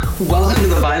Welcome to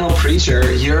The Vinyl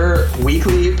Preacher, your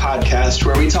weekly podcast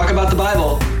where we talk about the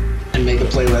Bible and make a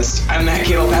playlist. I'm Matt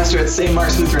Cato, pastor at St.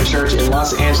 Mark's Lutheran Church in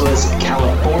Los Angeles,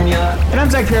 California. And I'm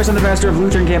Zach Pierce, I'm the pastor of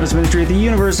Lutheran Campus Ministry at the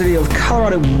University of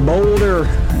Colorado Boulder,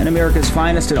 and America's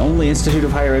finest and only institute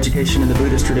of higher education in the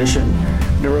Buddhist tradition,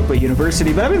 Naropa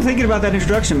University. But I've been thinking about that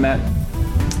introduction, Matt,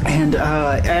 and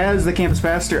as the campus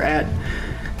pastor at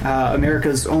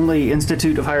America's only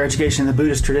institute of higher education in the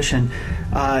Buddhist tradition,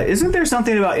 isn't there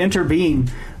something about interbeing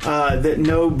that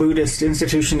no Buddhist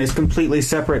institution is completely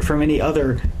separate from any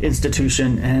other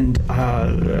institution, and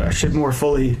should more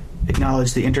fully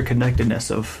acknowledge the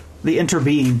interconnectedness of the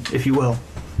interbeing, if you will,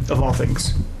 of all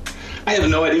things? I have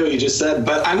no idea what you just said,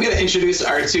 but I'm going to introduce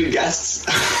our two guests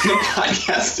on the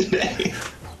podcast today.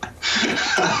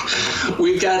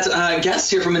 We've got guests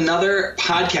here from another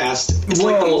podcast. It's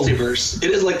like the multiverse.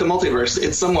 It is like the multiverse.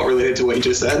 It's somewhat related to what you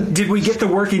just said. Did we get the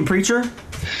working preacher?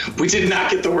 We did not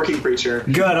get the working preacher.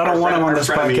 Good. I don't want him on this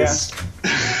podcast.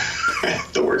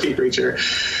 The working preacher.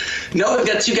 No, we've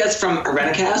got two guests from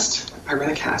Irenicast.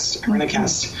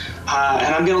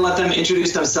 And I'm going to let them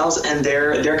introduce themselves and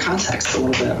their context a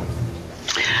little bit.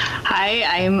 Hi,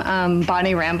 I'm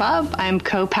Bonnie Rambob. I'm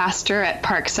co-pastor at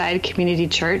Parkside Community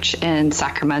Church in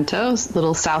Sacramento, a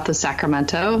little south of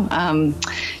Sacramento,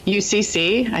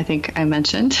 UCC, I think I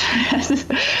mentioned.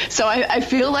 So I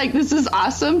feel like this is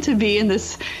awesome to be in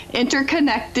this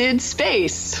interconnected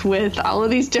space with all of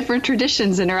these different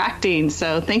traditions interacting.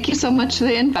 So thank you so much for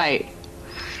the invite.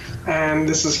 And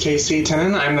this is Casey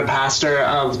Tenen. I'm the pastor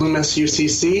of Loomis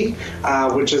UCC,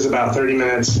 which is about 30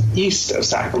 minutes east of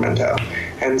Sacramento.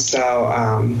 And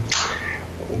so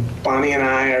Bonnie and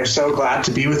I are so glad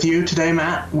to be with you today,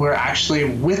 Matt. We're actually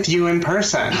with you in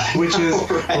person, which is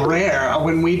rare.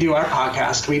 When we do our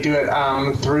podcast, we do it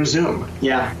through Zoom.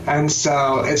 Yeah. And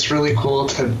so it's really cool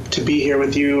to be here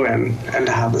with you and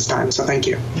to have this time. So thank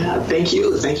you. Yeah, thank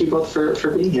you. Thank you both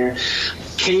for being here.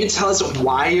 Can you tell us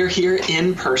why you're here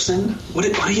in person? What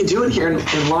are you doing here in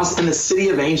the City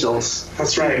of Angels?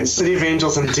 That's right, City of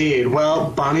Angels indeed.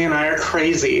 Well, Bonnie and I are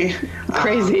crazy.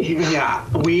 Yeah,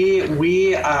 we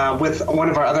with one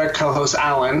of our other co-hosts,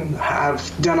 Alan,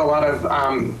 have done a lot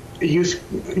of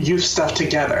youth stuff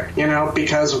together,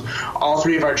 because all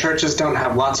three of our churches don't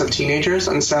have lots of teenagers,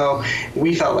 and so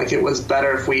we felt like it was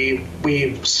better if we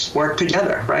worked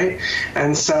together, right?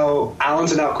 And so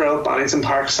Alan's in Elk Grove, Bonnie's in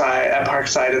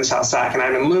Parkside in South Sac, and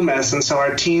I'm in Loomis, and so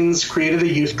our teens created a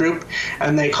youth group,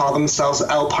 and they call themselves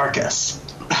El Parcas.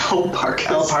 El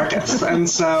Parcas. And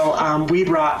so we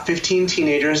brought 15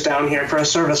 teenagers down here for a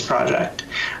service project,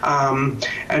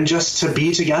 and just to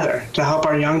be together, to help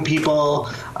our young people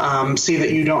see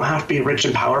that you don't have to be rich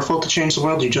and powerful to change the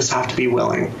world, you just have to be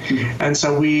willing. Mm-hmm. And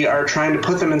so we are trying to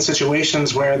put them in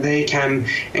situations where they can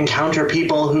encounter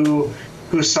people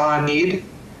who saw a need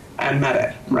and met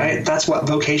it, right? That's what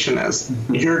vocation is.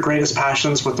 Mm-hmm. Your greatest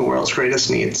passions with the world's greatest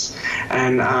needs.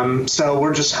 And so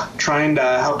we're just trying to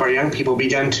help our young people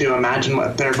begin to imagine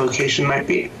what their vocation might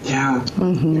be. Yeah,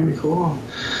 Very cool.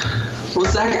 Well,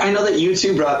 Zach, I know that you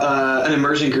two brought an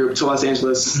immersion group to Los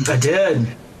Angeles. I did.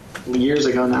 Years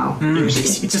ago now.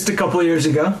 Just a couple of years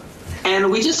ago.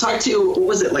 And we just talked to, what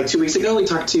was it, like 2 weeks ago? We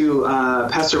talked to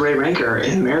Pastor Ray Ranker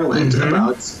in Maryland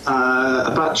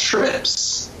about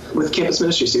trips with campus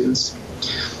ministry students.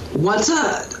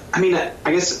 I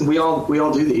guess we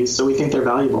all do these, so we think they're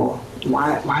valuable.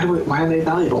 Why are they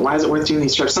valuable? Why is it worth doing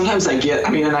these trips? Sometimes I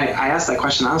ask that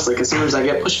question honestly, because sometimes I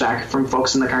get pushback from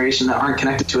folks in the congregation that aren't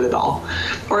connected to it at all,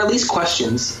 or at least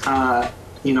questions,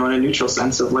 in a neutral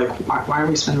sense of like, why are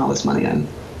we spending all this money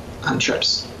on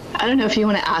trips? I don't know if you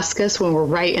want to ask us when we're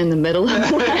right in the middle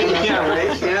of one. Yeah,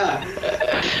 right? Yeah.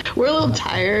 We're a little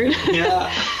tired.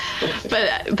 Yeah.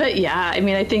 But yeah,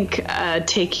 I think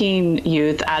taking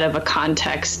youth out of a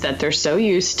context that they're so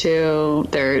used to,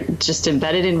 they're just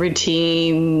embedded in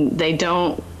routine, they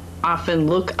don't often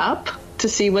look up to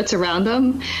see what's around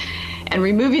them, and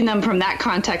removing them from that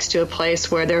context to a place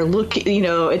where they're looking,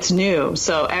 it's new.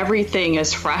 So everything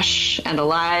is fresh and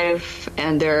alive,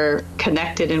 and they're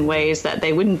connected in ways that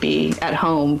they wouldn't be at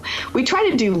home. We try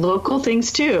to do local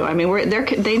things too.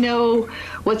 They know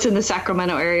what's in the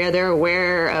Sacramento area. They're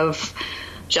aware of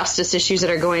justice issues that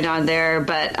are going on there.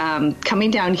 But coming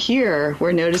down here,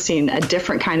 we're noticing a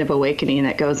different kind of awakening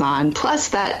that goes on. Plus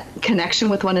that connection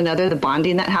with one another, the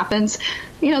bonding that happens.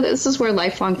 This is where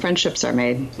lifelong friendships are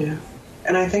made. Yeah.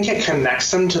 And I think it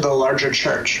connects them to the larger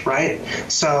church, right?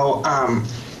 So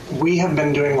we have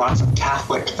been doing lots of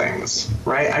Catholic things,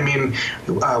 right? I mean,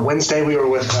 Wednesday we were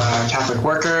with Catholic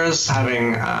workers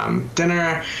having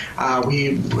dinner.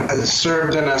 We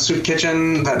served in a soup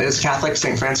kitchen that is Catholic,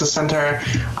 St. Francis Center.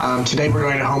 Today we're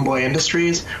going to Homeboy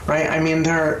Industries, right? I mean,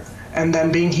 and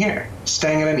then being here,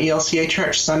 staying at an ELCA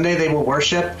church. Sunday they will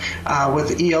worship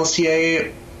with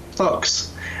ELCA folks.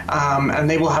 And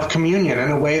they will have communion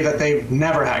in a way that they've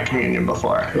never had communion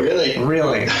before.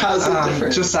 Really. How's it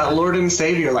different? Just that Lord and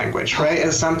Savior language, right,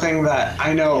 is something that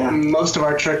I know most of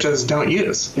our churches don't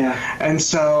use. Yeah. And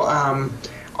so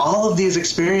all of these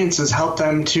experiences help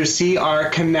them to see our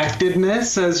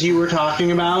connectedness, as you were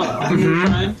talking about,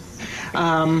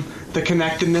 the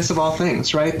connectedness of all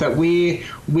things, right? That we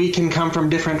can come from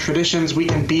different traditions, we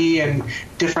can be in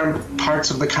different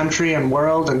parts of the country and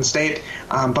world and state,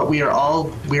 but we are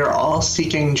all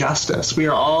seeking justice. We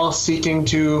are all seeking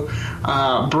to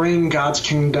bring God's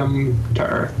kingdom to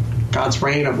earth, God's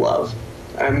reign of love,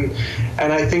 and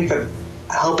I think that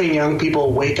helping young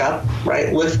people wake up,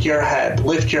 right? Lift your head,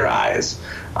 lift your eyes,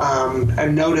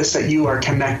 and notice that you are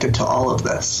connected to all of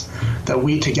this, that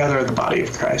we together are the body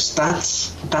of Christ.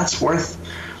 That's worth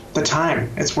the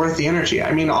time. It's worth the energy.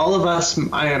 I mean, all of us,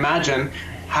 I imagine,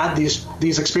 had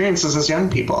these experiences as young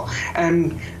people.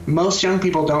 And most young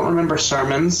people don't remember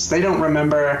sermons. They don't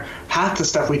remember half the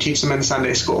stuff we teach them in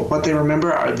Sunday school. What they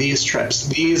remember are these trips,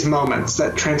 these moments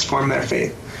that transform their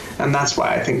faith. And that's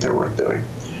why I think they're worth doing.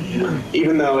 Yeah.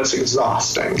 Even though it's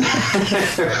exhausting.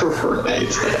 Right.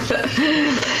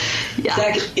 Yeah.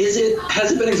 Zach,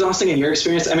 has it been exhausting in your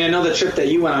experience? I mean, I know the trip that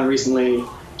you went on recently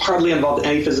hardly involved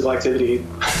any physical activity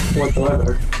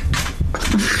whatsoever.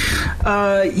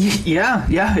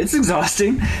 Yeah, it's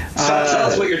exhausting. Tell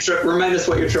us what your trip. Remind us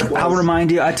what your trip was. I'll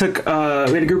remind you. I took. We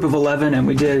had a group of 11, and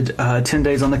we did 10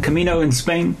 days on the Camino in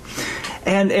Spain.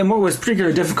 And what was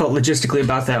particularly difficult logistically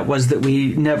about that was that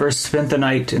we never spent the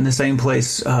night in the same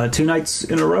place 2 nights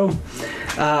in a row.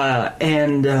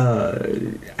 And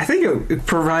I think it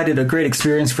provided a great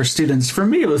experience for students. For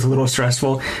me, it was a little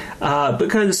stressful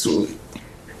because,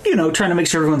 trying to make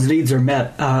sure everyone's needs are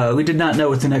met. We did not know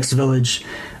what the next village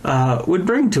would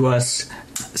bring to us.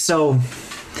 So,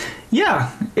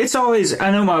 yeah, it's always. I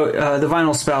know my the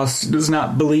vinyl spouse does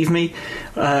not believe me,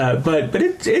 but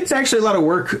it's actually a lot of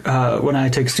work when I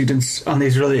take students on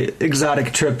these really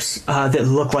exotic trips that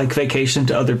look like vacation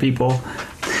to other people,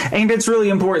 and it's really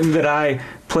important that I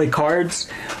play cards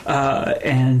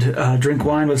and drink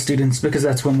wine with students because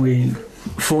that's when we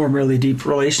form really deep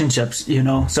relationships.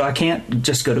 So I can't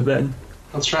just go to bed.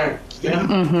 That's right. Yeah.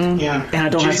 Mm-hmm. Yeah. And I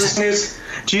don't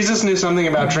Jesus knew something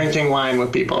about drinking wine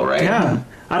with people, right? Yeah.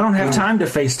 I don't have time to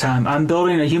FaceTime. I'm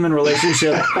building a human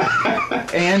relationship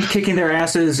and kicking their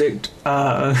asses at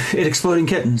exploding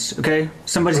kittens, okay?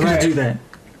 Somebody's going to do that.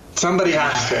 Somebody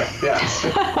has to, yes.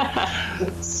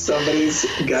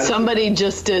 Somebody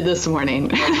just did this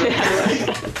morning.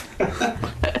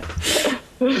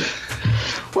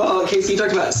 Well, Casey, you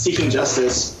talked about seeking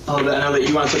justice a little bit. I know that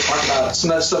you wanted to talk about some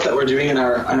of the stuff that we're doing in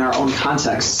our own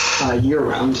context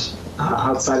year-round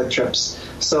outside of trips.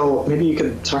 So maybe you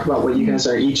could talk about what you guys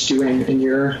are each doing in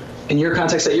your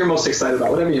context that you're most excited about,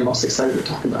 whatever you're most excited to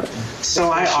talk about. So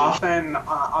I often, on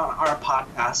our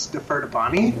podcast, defer to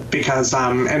Bonnie because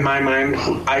in my mind,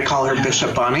 I call her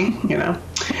Bishop Bonnie,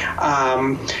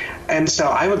 And so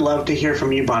I would love to hear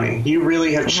from you, Bonnie. You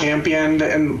really have championed,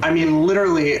 and I mean,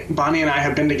 literally, Bonnie and I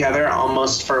have been together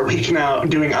almost for a week now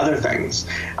doing other things.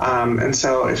 And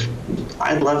so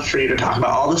I'd love for you to talk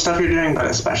about all the stuff you're doing, but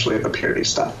especially the purity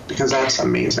stuff, because that's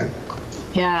amazing.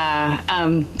 Yeah.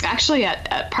 Actually,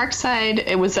 at Parkside,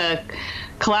 it was a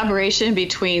collaboration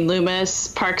between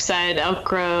Loomis, Parkside, Elk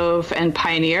Grove, and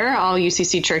Pioneer, all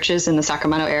UCC churches in the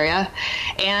Sacramento area,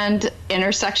 and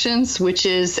Intersections, which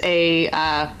is a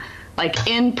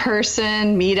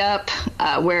in-person meetup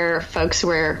where folks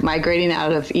were migrating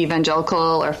out of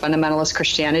evangelical or fundamentalist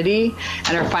Christianity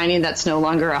and are finding that's no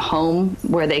longer a home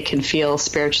where they can feel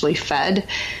spiritually fed.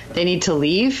 They need to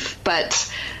leave,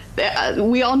 but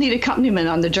we all need accompaniment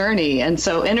on the journey. And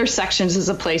so Intersections is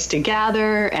a place to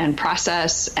gather and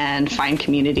process and find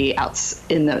community out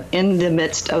in the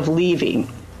midst of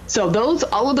leaving. So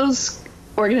all of those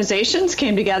organizations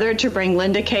came together to bring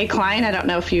Linda K. Klein. I don't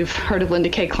know if you've heard of Linda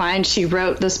K. Klein. She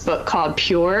wrote this book called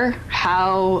Pure.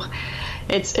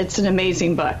 It's an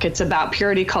amazing book. It's about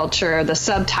purity culture. The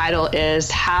subtitle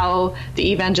is How the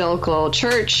Evangelical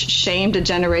Church Shamed a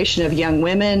Generation of Young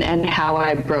Women and How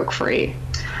I Broke Free.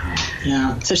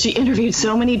 Yeah. So she interviewed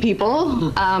so many people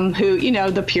who,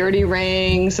 the purity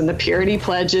rings and the purity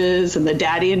pledges and the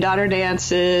daddy and daughter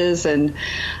dances. And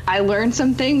I learned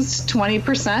some things.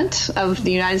 20% of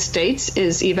the United States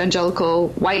is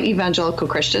white evangelical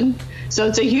Christian. So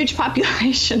it's a huge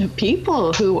population of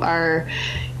people who are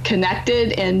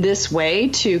connected in this way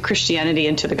to Christianity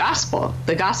and to the gospel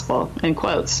in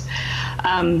quotes.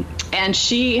 And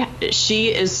she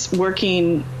is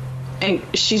working, and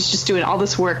she's just doing all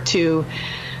this work to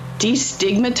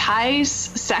destigmatize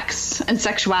sex and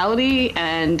sexuality,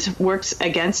 and works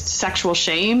against sexual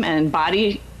shame and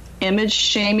body image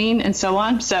shaming and so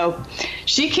on. So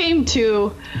she came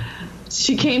to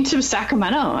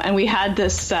Sacramento, and we had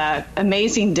this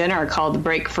amazing dinner called the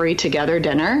Break Free Together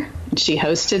dinner. She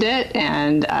hosted it,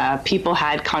 and people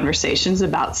had conversations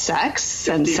about sex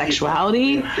and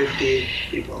sexuality. 50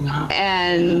 people.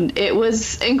 And it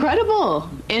was incredible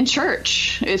in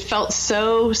church. It felt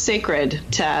so sacred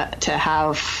to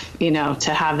have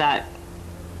that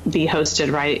be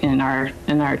hosted right in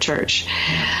our church.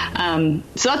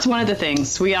 So that's one of the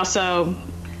things. We also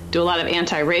do a lot of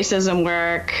anti-racism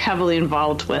work, heavily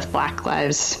involved with Black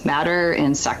Lives Matter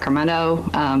in Sacramento,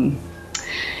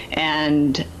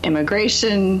 and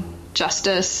immigration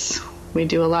justice. We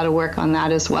do a lot of work on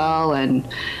that as well, and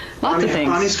lots of things.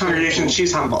 Bonnie's congregation,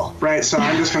 she's humble, right? So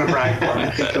I'm just going to brag for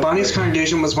her. Bonnie's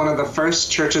congregation was one of the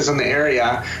first churches in the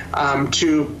area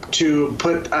to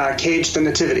put cage the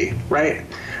nativity, right?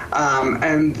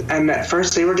 And at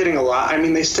first they were getting a lot. I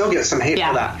mean, they still get some hate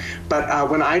for that. But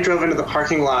when I drove into the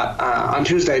parking lot on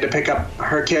Tuesday to pick up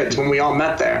her kids, when we all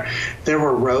met there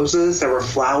were roses, there were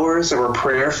flowers, there were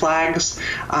prayer flags.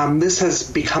 This has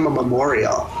become a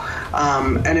memorial.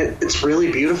 And it's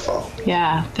really beautiful.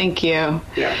 Yeah, thank you.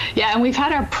 Yeah, and we've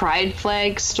had our pride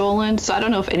flag stolen, so I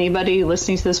don't know if anybody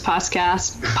listening to this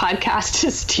podcast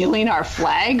is stealing our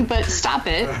flag, but stop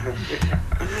it.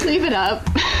 Leave it up.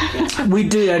 We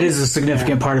do. That is a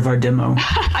significant part of our demo.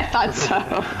 I thought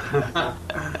so.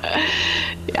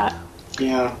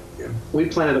 Yeah. We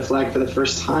planted a flag for the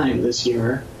first time this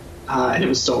year. And it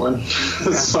was stolen.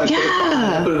 So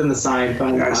I put it in the sign.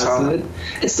 I saw it.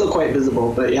 It's still quite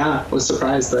visible, but I was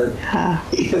surprised that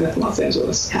even in Los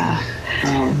Angeles.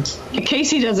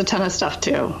 Casey does a ton of stuff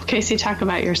too. Casey, talk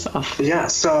about yourself. Yeah,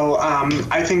 so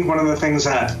I think one of the things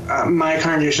that my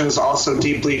congregation is also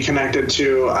deeply connected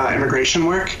to immigration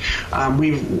work.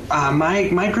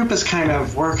 My group is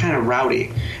we're kind of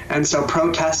rowdy, and so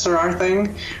protests are our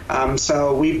thing.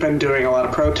 So we've been doing a lot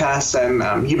of protests,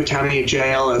 and Yuba County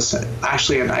Jail is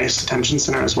actually an ICE detention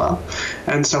center as well.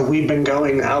 And so we've been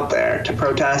going out there to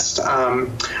protest.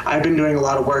 I've been doing a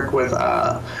lot of work with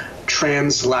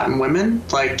trans Latin women,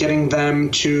 like getting them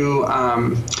to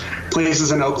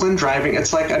places in Oakland, driving.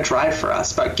 It's like a drive for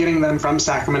us, but getting them from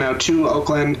Sacramento to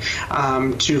Oakland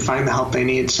to find the help they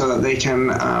need so that they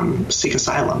can seek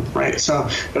asylum, right? So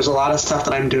there's a lot of stuff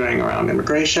that I'm doing around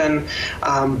immigration.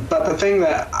 But the thing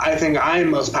that I think I'm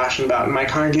most passionate about and my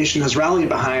congregation has rallied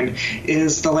behind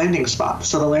is the Landing Spot.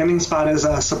 So the Landing Spot is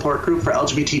a support group for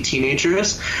LGBT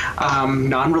teenagers,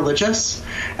 non-religious,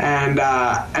 and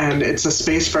it's a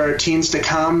space for teens to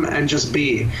come and just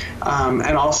be.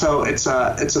 And also it's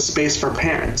a space for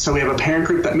parents. So we have a parent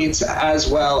group that meets as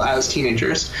well as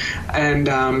teenagers.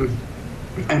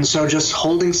 And so just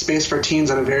holding space for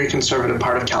teens in a very conservative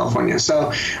part of California.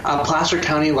 So Placer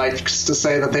County likes to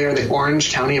say that they are the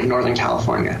Orange County of Northern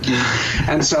California.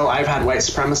 And so I've had white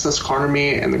supremacists corner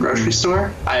me in the grocery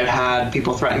store. I've had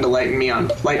people threaten to light me on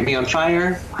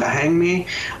fire, to hang me.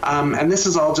 And this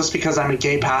is all just because I'm a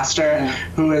gay pastor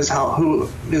who is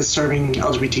serving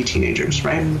LGBT teenagers,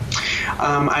 right?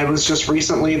 I was just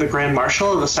recently the Grand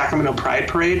Marshal of the Sacramento Pride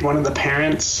Parade. One of the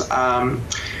parents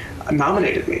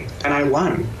nominated me, and I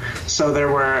won. So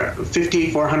there were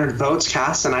 5,400 votes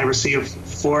cast, and I received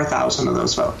 4,000 of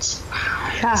those votes.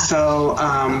 Yeah.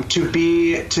 So to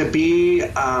be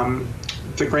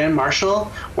the Grand Marshal,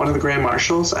 one of the Grand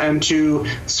Marshals, and to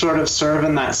sort of serve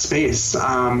in that space,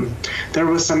 there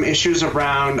was some issues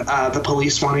around the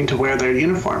police wanting to wear their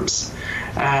uniforms,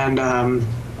 and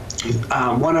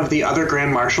one of the other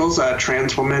Grand Marshals, a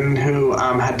trans woman who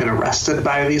had been arrested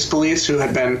by these police, who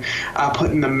had been put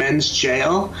in the men's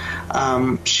jail,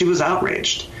 she was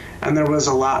outraged. And there was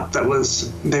a lot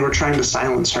they were trying to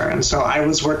silence her. And so I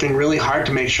was working really hard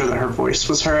to make sure that her voice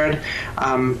was heard,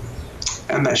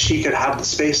 and that she could have the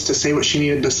space to say what she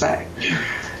needed to say.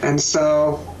 And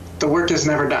so the work is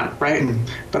never done, right?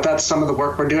 But that's some of the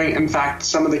work we're doing. In fact,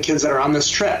 some of the kids that are on this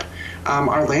trip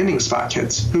are Landing Spot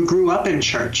kids who grew up in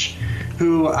church,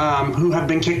 who have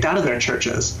been kicked out of their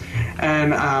churches.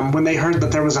 And when they heard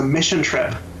that there was a mission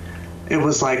trip, it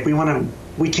was like, we want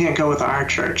we can't go with our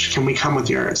church. Can we come with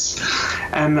yours?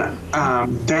 And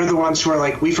they're the ones who are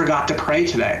like, we forgot to pray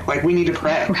today. Like, we need to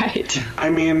pray. Right. I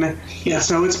mean,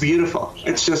 so it's beautiful.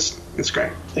 It's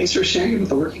great. Thanks for sharing with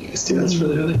the working guys too. That's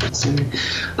really fascinating.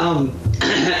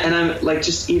 And I'm like,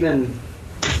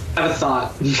 I have a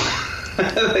thought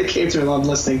that came to me while I'm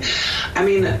listening. I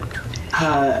mean,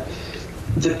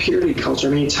 the purity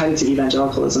culture, you tied it to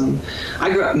evangelicalism.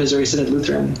 I grew up in Missouri Synod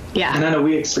Lutheran. Yeah. And I know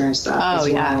we experienced that as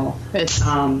well. It's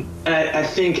and I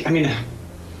think, I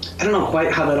don't know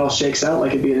quite how that all shakes out.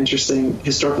 Like, it'd be an interesting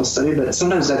historical study, but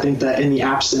sometimes I think that in the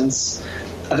absence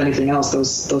of anything else,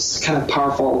 those kind of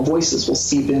powerful voices will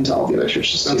seep into all the other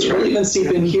churches too. It'll even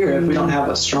seep in here if we don't have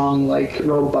a strong,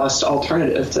 robust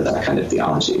alternative to that kind of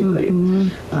theology.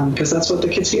 Because that's what the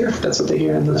kids hear. That's what they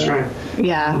hear in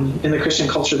the Christian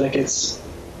culture that gets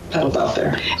peddled out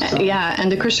there. So. Yeah,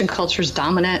 and the Christian culture is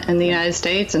dominant in the United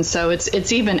States, and so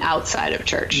it's even outside of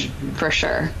church for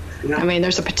sure. Yeah.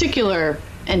 There's a particular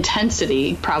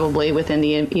intensity probably within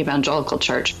the evangelical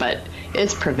church, but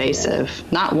it's pervasive.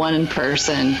 Not one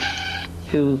person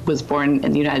who was born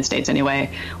in the United States anyway,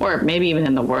 or maybe even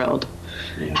in the world,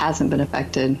 hasn't been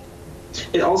affected.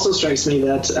 It also strikes me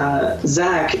that,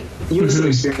 Zach, you have some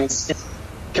experience in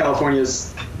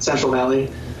California's Central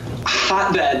Valley,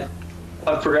 hotbed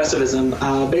of progressivism,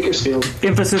 Bakersfield.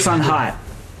 Emphasis on hot.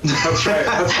 That's right.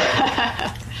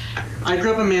 I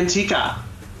grew up in Manteca.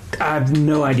 I have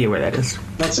no idea where that is.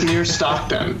 That's near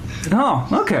Stockton. Oh,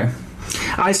 okay.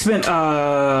 I spent,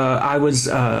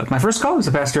 my first call was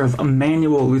the pastor of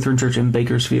Emmanuel Lutheran Church in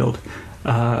Bakersfield,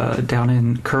 down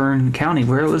in Kern County,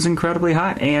 where it was incredibly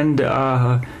hot. And,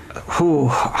 I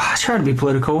try to be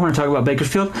political when I talk about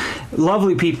Bakersfield.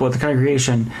 Lovely people at the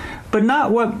congregation, but not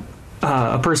what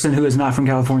a person who is not from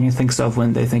California thinks of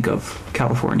when they think of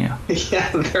California.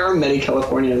 Yeah, there are many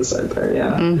Californians out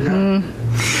there,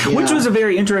 Which was a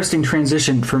very interesting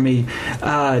transition for me,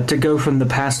 to go from the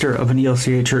pastor of an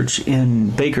ELCA church in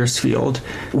Bakersfield,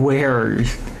 where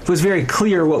it was very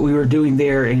clear what we were doing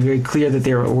there and very clear that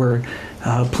there were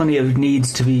plenty of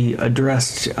needs to be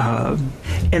addressed.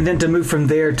 And then to move from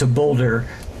there to Boulder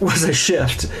was a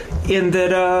shift in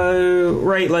that,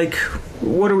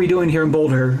 what are we doing here in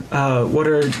Boulder?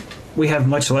 We have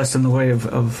much less in the way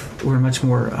of we're a much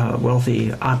more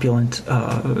wealthy, opulent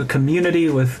community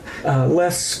with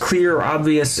less clear,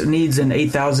 obvious needs and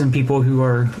 8,000 people who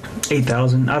are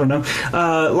 8,000. I don't know.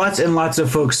 Lots and lots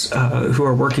of folks who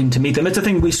are working to meet them. It's a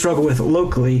thing we struggle with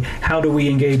locally. How do we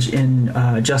engage in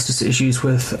justice issues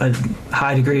with a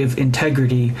high degree of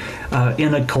integrity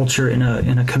in a culture, in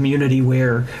a community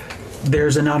where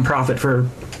there's a nonprofit for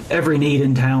every need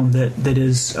in town that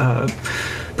is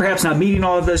perhaps not meeting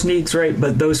all of those needs, right?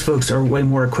 But those folks are way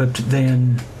more equipped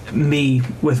than me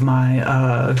with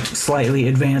my slightly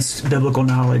advanced biblical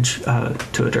knowledge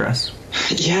to address.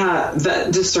 Yeah,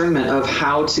 that discernment of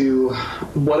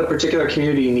what a particular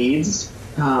community needs,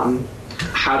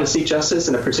 how to seek justice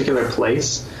in a particular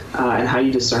place, and how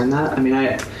you discern that.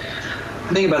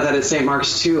 I think about that at St.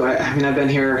 Mark's too. I've been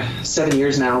here 7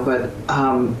 years now, but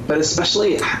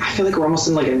especially I feel like we're almost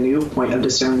in a new point of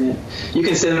discernment. You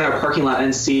can sit in our parking lot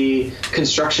and see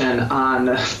construction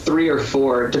on 3 or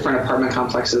 4 different apartment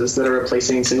complexes that are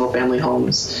replacing single family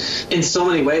homes. In so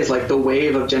many ways, the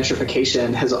wave of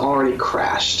gentrification has already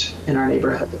crashed in our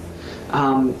neighborhood.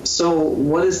 So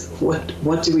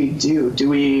what do we do? Do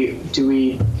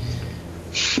we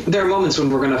there are moments when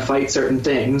we're going to fight certain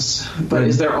things, but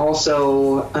is there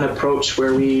also an approach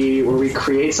where we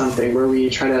create something, where we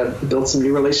try to build some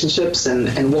new relationships,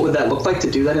 and what would that look like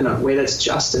to do that in a way that's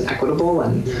just and equitable?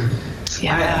 And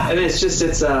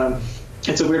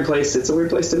it's a weird place. It's a weird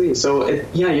place to be. So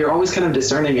you're always kind of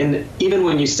discerning, and even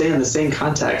when you stay in the same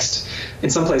context, in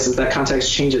some places that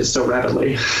context changes so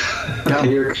rapidly.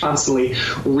 You're constantly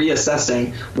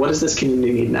reassessing, what does this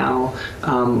community need now?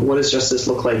 What does justice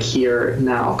look like here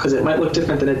now? Because it might look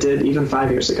different than it did even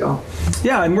 5 years ago.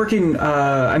 Yeah, and working,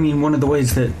 one of the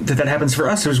ways that happens for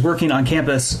us is working on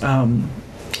campus.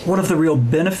 One of the real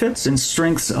benefits and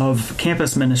strengths of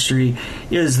campus ministry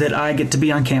is that I get to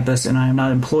be on campus and I am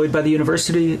not employed by the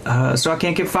university, so I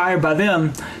can't get fired by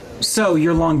them. So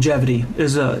your longevity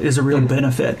is a real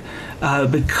benefit,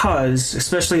 because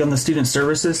especially on the student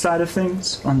services side of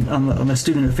things, on the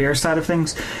student affairs side of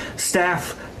things,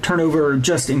 staff turnover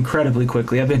just incredibly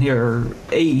quickly. I've been here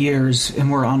 8 years,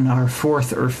 and we're on our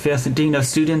 4th or 5th dean of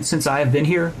students since I have been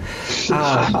here.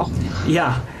 Wow.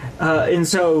 And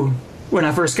so when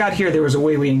I first got here, there was a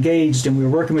way we engaged, and we were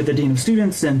working with the dean of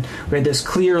students, and we had this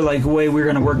clear way we were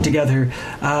going to work together.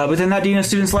 But then that dean of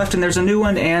students left, and there's a new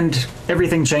one, and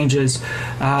everything changes.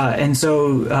 And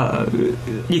so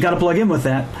you got to plug in with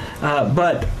that.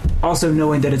 But also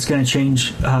knowing that it's going to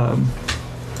change.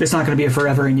 It's not going to be a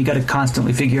forever, and you got to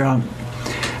constantly figure out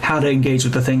how to engage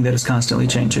with the thing that is constantly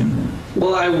changing.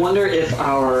 Well, I wonder if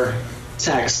our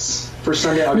texts for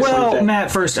Sunday, August 25th. Matt,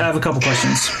 first, I have a couple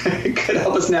questions. Could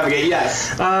help us navigate,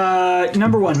 yes.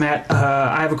 Number one, Matt,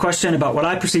 I have a question about what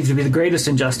I perceive to be the greatest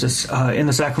injustice in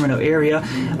the Sacramento area.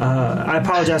 I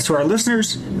apologize to our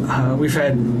listeners. We've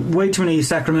had way too many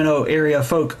Sacramento area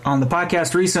folk on the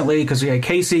podcast recently because we had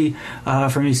Casey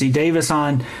from UC Davis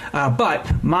on.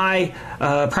 But my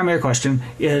primary question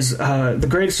is the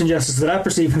greatest injustice that I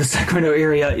perceive in the Sacramento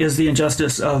area is the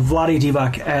injustice of Vlade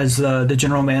Divac as the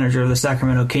general manager of the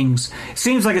Sacramento Kings.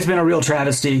 Seems like it's been a real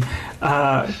travesty.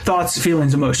 Thoughts,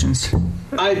 feelings, emotions?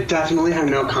 I definitely have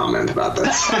no comment about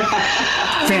this.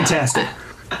 Fantastic.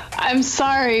 I'm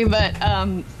sorry, but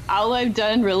all I've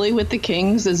done really with the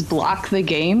Kings is block the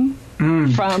game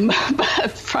from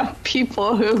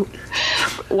people who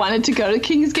wanted to go to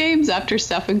Kings games after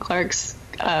Stephen Clark's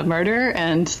murder,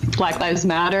 and Black Lives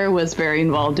Matter was very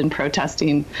involved in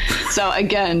protesting. So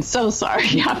again, so sorry.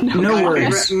 I have no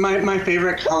worries. My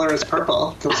favorite color is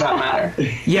purple. Does that matter?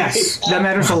 Yes, that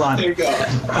matters a lot. There you go.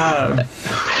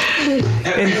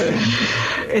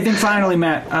 And then finally,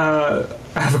 Matt, I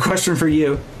have a question for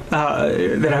you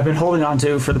that I've been holding on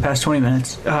to for the past 20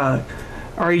 minutes.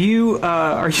 Are you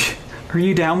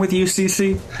down with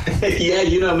UCC? Yeah,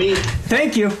 you know me.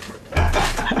 Thank you.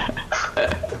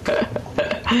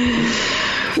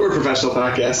 We're a professional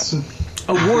podcast.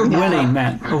 Award-winning,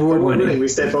 Matt. Award-winning. We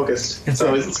stay focused. It's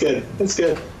good. It's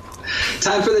good.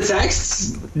 Time for the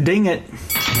texts. Ding it.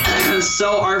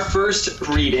 So our first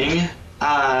reading.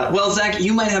 Well, Zach,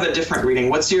 you might have a different reading.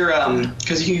 What's your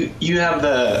because you have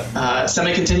the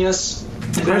semi-continuous.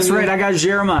 That's right. I got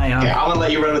Jeremiah. Okay, I'm gonna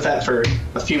let you run with that for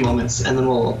a few moments, and then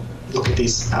we'll look at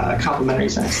these complimentary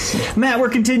texts. Matt, we're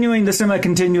continuing the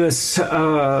semi-continuous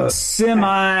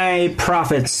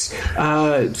semi-prophets.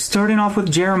 Starting off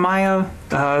with Jeremiah,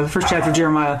 the first chapter of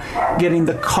Jeremiah, getting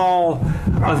the call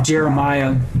of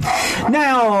Jeremiah.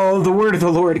 Now the word of the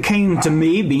Lord came to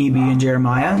me, being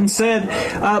Jeremiah, and said,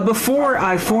 before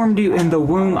I formed you in the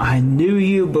womb, I knew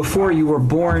you. Before you were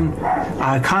born,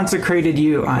 I consecrated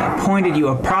you. I appointed you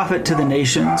a prophet to the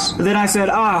nations. Then I said,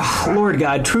 Lord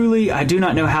God, truly I do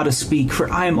not know how to speak,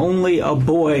 for I am only a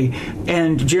boy.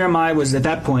 And Jeremiah was at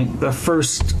that point the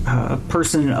first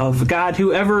person of God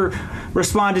who ever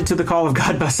responded to the call of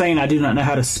God by saying, I do not know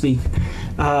how to speak.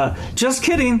 Just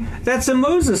kidding. That's a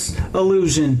Moses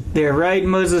allusion there, right?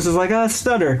 Moses is like,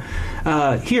 stutter.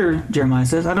 Here, Jeremiah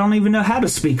says, I don't even know how to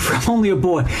speak, for I'm only a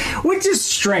boy. Which is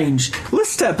strange. Let's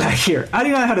step back here. I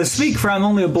don't know how to speak, for I'm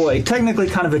only a boy. Technically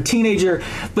kind of a teenager,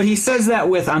 but he says that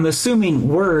with, I'm assuming,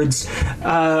 words.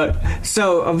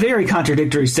 So a very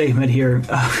contradictory statement here.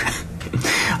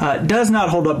 Does not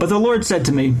hold up. But the Lord said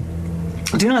to me,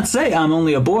 do not say, I'm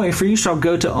only a boy, for you shall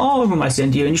go to all of whom I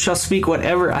send you, and you shall speak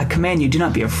whatever I command you. Do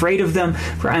not be afraid of them,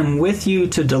 for I am with you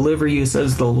to deliver you,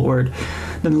 says the Lord.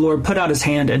 Then the Lord put out his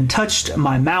hand and touched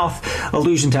my mouth.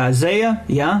 Allusion to Isaiah.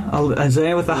 Yeah,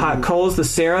 Isaiah with the hot coals, the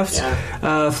seraphs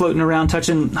floating around,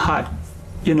 touching hot,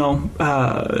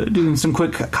 doing some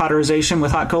quick cauterization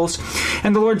with hot coals.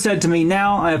 And the Lord said to me,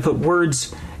 now I have put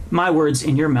my words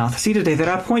in your mouth. See today that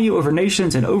I appoint you over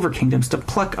nations and over kingdoms to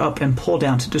pluck up and pull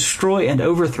down, to destroy and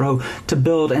overthrow, to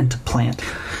build and to plant.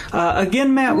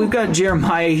 Again, Matt, we've got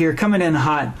Jeremiah here coming in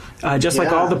hot, just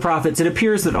like all the prophets. It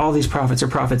appears that all these prophets are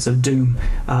prophets of doom.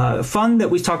 Fun that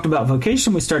we talked about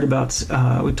vocation. We talked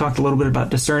a little bit about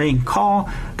discerning call,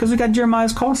 because we got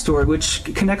Jeremiah's call story, which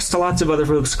connects to lots of other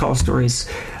folks' call stories.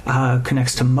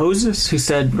 Connects to Moses, who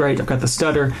said, right, I've got the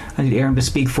stutter, I need Aaron to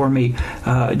speak for me.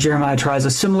 Jeremiah tries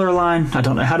a similar line, I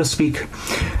don't know how to speak.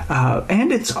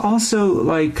 And it's also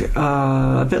like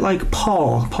a bit like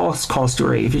Paul's call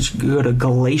story. If you go to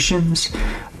Galatians,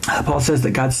 Paul says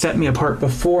that God set me apart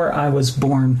before I was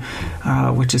born,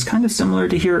 which is kind of similar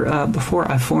to here.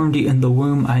 Before I formed you in the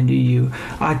womb, I knew you.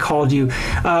 I called you.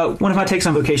 One of my takes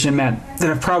on vocation, Matt, that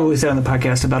I've probably said on the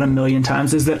podcast about 1,000,000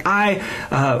 times, is that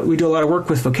we do a lot of work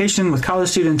with vocation, with college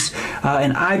students,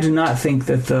 and I do not think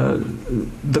that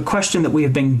the question that we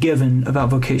have been given about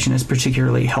vocation is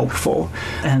particularly helpful.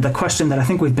 And the question that I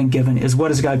think we've been given is,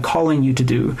 what is God calling you to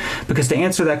do? Because to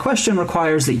answer that question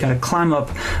requires that you got to climb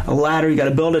up a ladder, you got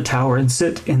to build a a tower and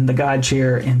sit in the God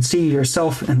chair and see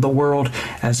yourself and the world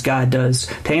as God does.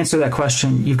 To answer that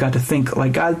question, you've got to think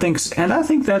like God thinks, and I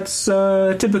think that's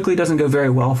typically doesn't go very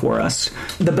well for us.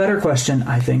 The better question,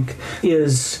 I think,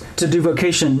 is to do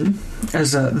vocation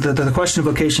as the question of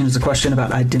vocation is a question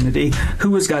about identity.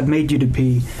 Who has God made you to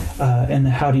be, and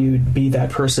how do you be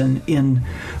that person in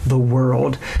the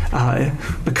world?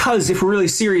 Because if we're really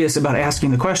serious about asking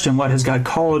the question, what has God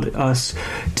called us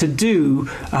to do,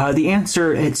 the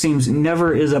answer, it seems,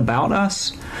 never is about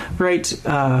us, right?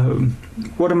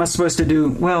 What am I supposed to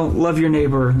do? Well, love your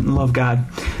neighbor and love God.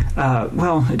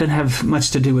 Well, it doesn't have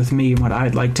much to do with me and what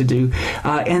I'd like to do.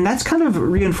 And that's kind of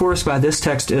reinforced by this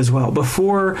text as well.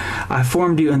 Before I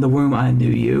formed you in the womb, I knew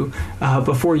you.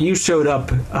 Before you showed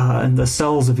up and the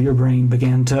cells of your brain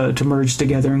began to merge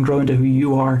together and grow into who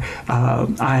you are,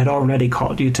 I had already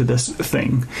called you to this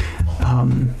thing.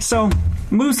 So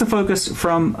moves the focus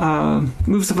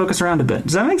around a bit.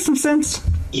 Does that make some sense?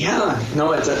 Yeah.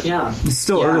 No, It's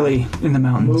still early in the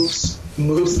mountains.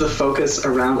 Moves the focus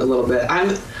around a little bit.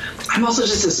 I'm also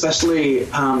just especially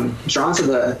drawn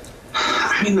to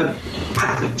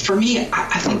for me,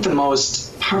 I think the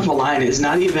most powerful line is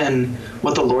not even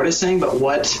what the Lord is saying, but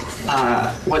what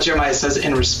Jeremiah says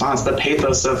in response, the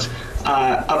pathos of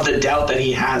the doubt that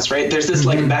he has, right? There's this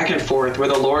like back and forth where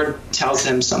the Lord tells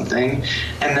him something,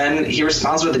 and then he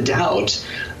responds with a doubt,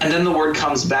 and then the word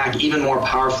comes back even more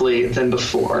powerfully than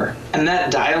before. And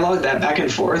that dialogue, that back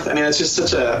and forth, I mean, it's just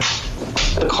such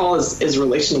the call is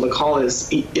relational. The call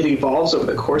it evolves over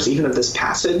the course even of this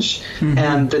passage,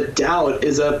 and the doubt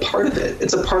is a part of it.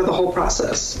 It's a part of the whole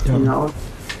process, you know?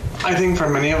 I think for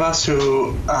many of us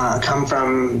who come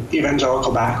from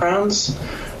evangelical backgrounds,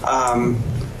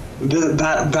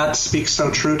 that speaks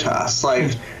so true to us.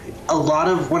 Like, a lot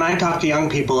of when I talk to young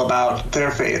people about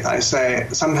their faith, I say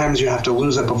sometimes you have to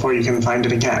lose it before you can find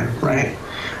it again, right?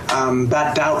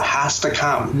 That doubt has to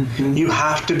come. You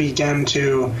have to begin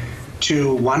to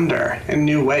wonder in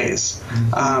new ways,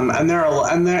 and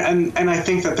I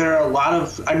think that there are a lot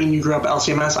of. I mean, you grew up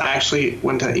LCMS. I actually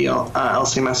went to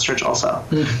LCMS church also,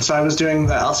 so I was doing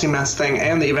the LCMS thing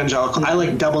and the evangelical. I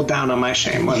like doubled down on my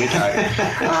shame. Let me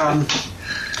tell you.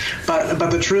 But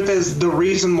the truth is, the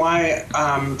reason why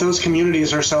those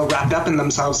communities are so wrapped up in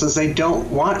themselves is they don't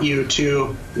want you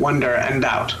to wonder and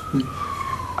doubt.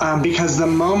 Because the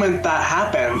moment that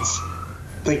happens,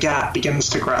 the gap begins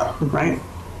to grow, right?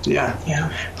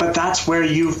 Yeah. But that's where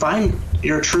you find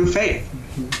your true faith,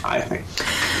 I think.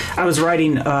 I was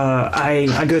writing,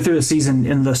 I go through a season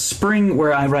in the spring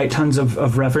where I write tons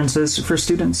of references for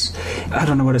students. I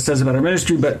don't know what it says about our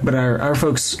ministry, but our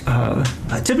folks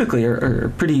typically are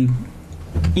pretty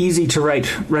easy to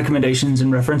write recommendations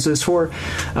and references for.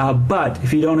 But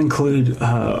if you don't include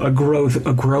a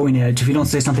growing edge, if you don't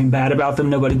say something bad about them,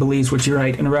 nobody believes what you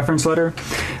write in a reference letter.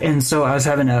 And so I was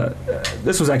having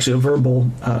this was actually a verbal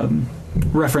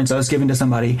reference I was giving to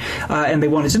somebody, and they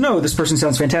wanted to know, this person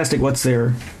sounds fantastic. What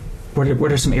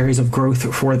are some areas of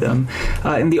growth for them?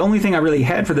 And the only thing I really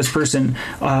had for this person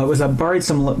was I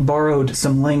borrowed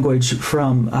some language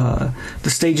from the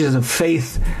Stages of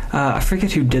Faith. I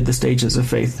forget who did the Stages of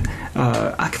Faith.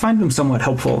 I find them somewhat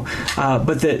helpful,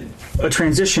 but that a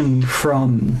transition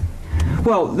from...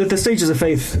 Well, the stages of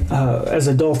faith, as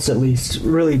adults at least,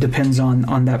 really depends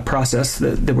on that process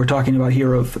that we're talking about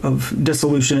here of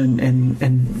dissolution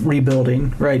and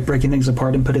rebuilding, right? Breaking things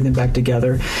apart and putting them back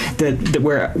together. That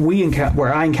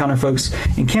where I encounter folks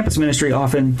in campus ministry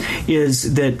often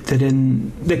is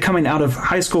that coming out of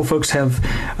high school, folks have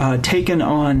taken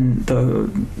on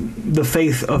the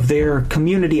faith of their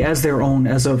community as their own,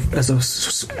 as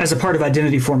a part of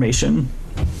identity formation.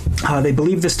 They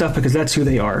believe this stuff because that's who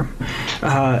they are.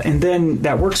 And then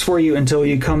that works for you until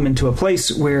you come into a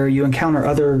place where you encounter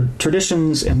other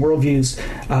traditions and worldviews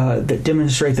that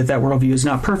demonstrate that worldview is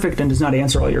not perfect and does not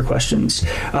answer all your questions.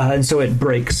 And so it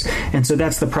breaks. And so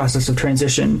that's the process of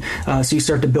transition. So you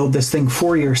start to build this thing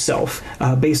for yourself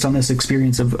based on this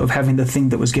experience of having the thing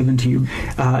that was given to you.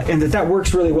 And that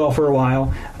works really well for a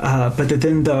while. But that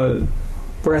then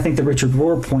where I think the Richard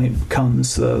Rohr point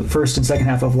comes, the first and second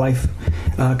half of life,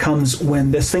 comes when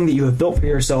this thing that you have built for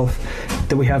yourself,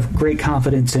 that we have great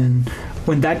confidence in,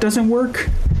 when that doesn't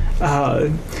work,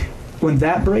 when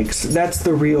that breaks, that's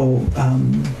the real...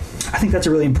 I think that's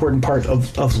a really important part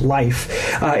of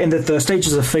life, and that the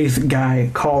Stages of Faith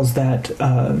guy calls that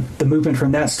the movement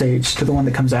from that stage to the one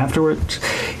that comes afterwards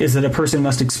is that a person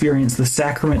must experience the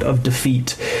sacrament of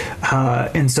defeat.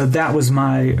 And so that was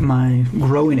my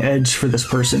growing edge for this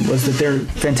person, was that they're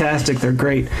fantastic, they're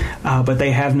great, but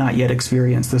they have not yet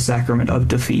experienced the sacrament of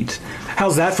defeat.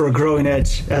 How's that for a growing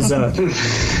edge as a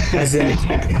as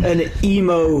an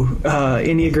emo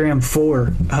Enneagram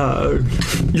 4.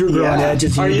 You're growing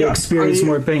edges, you need to experience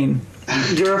more pain.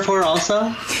 You're a 4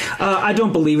 also? I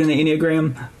don't believe in the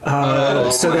Enneagram.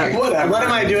 What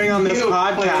am I doing on this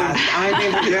podcast?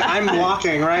 I'm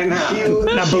walking right now.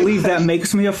 I believe that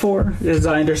makes me a 4, as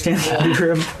I understand the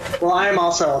Enneagram. Well, I am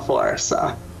also a 4,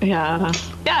 so... Yeah,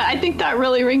 I think that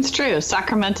really rings true.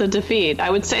 Sacrament of defeat. I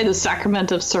would say the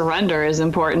sacrament of surrender is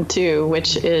important too,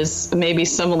 which is maybe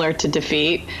similar to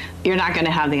defeat. You're not going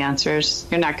to have the answers.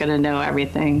 You're not going to know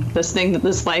everything. This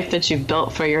life that you've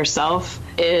built for yourself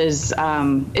is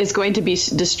going to be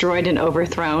destroyed and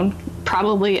overthrown,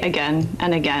 probably again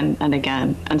and again and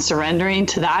again. And surrendering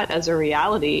to that as a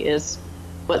reality is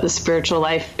what the spiritual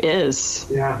life is.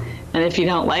 Yeah. And if you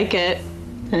don't like it,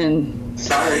 then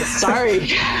sorry.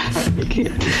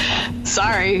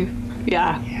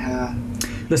 Yeah.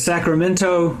 The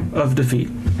Sacramento of defeat.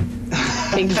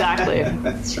 Exactly.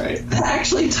 That's right. That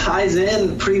actually ties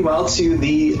in pretty well to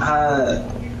the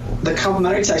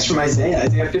complementary text from Isaiah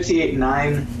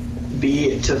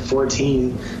 58:9b to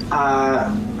 14.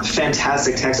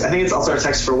 Fantastic text. I think it's also our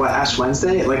text for Ash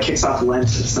Wednesday. It kicks off Lent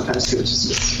sometimes too, which is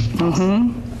just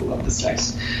awesome. I love this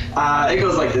text. It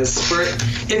goes like this: For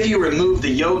if you remove the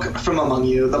yoke from among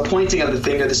you, the pointing of the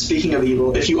finger, the speaking of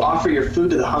evil, if you offer your food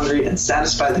to the hungry and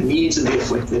satisfy the needs of the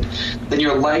afflicted, then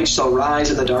your light shall rise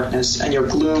in the darkness, and your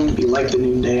gloom be like the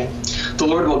noonday. The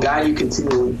Lord will guide you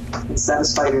continually and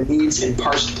satisfy your needs in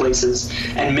parched places,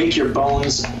 and make your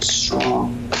bones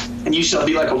strong. And you shall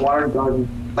be like a watered garden,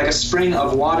 like a spring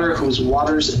of water whose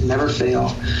waters never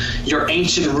fail. Your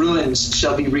ancient ruins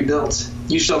shall be rebuilt.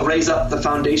 You shall raise up the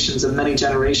foundations of many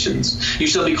generations. You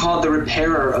shall be called the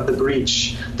repairer of the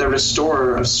breach, the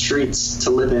restorer of streets to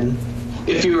live in.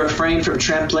 If you refrain from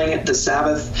trampling the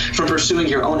Sabbath, from pursuing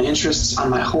your own interests on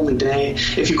my holy day,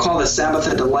 if you call the Sabbath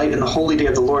a delight and the holy day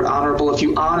of the Lord honorable, if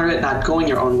you honor it, not going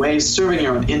your own ways, serving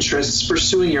your own interests,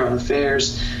 pursuing your own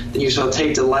affairs, then you shall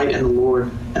take delight in the Lord,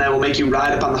 and I will make you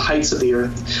ride upon the heights of the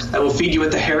earth. I will feed you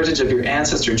with the heritage of your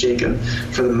ancestor Jacob,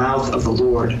 for the mouth of the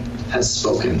Lord has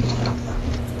spoken.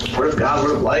 Word of God,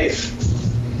 word of life.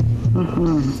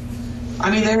 Mm-hmm. I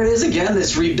mean, there it is again,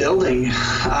 this rebuilding,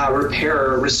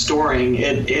 repair, restoring.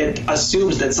 It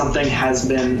assumes that something has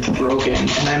been broken,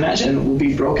 and I imagine it will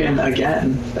be broken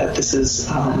again, that this is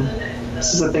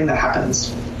a thing that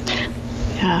happens.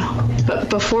 Yeah, but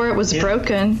before it was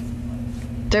broken,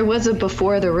 there was a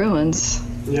before the ruins.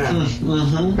 Yeah.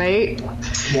 Mm-hmm. Right?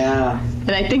 Yeah.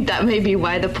 And I think that may be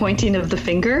why the pointing of the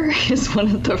finger is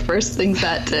one of the first things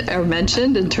that are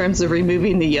mentioned in terms of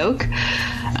removing the yoke.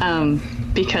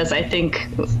 Because I think,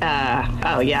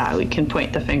 we can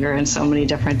point the finger in so many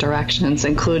different directions,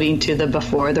 including to the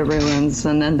before the ruins,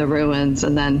 and then the ruins,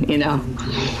 and then,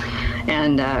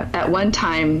 And at one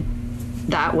time,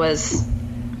 that was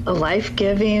a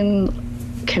life-giving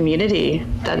community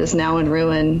that is now in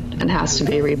ruin and has to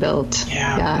be rebuilt.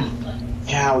 Yeah,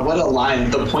 what a line.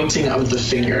 The pointing of the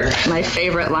finger. My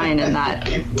favorite line in that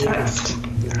text.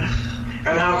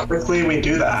 And how quickly we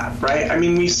do that, right? I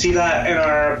mean, we see that in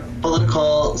our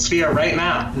political sphere right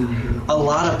now. Mm-hmm. A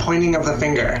lot of pointing of the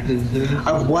finger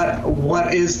of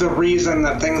what is the reason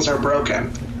that things are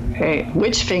broken. Hey,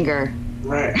 which finger?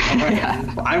 Right.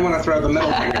 I want to throw the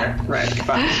middle finger. Right.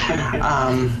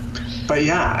 But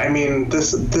yeah, I mean,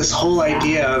 this whole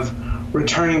idea of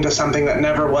returning to something that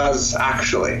never was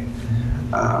actually.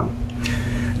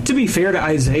 To be fair to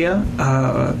Isaiah,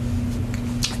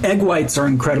 egg whites are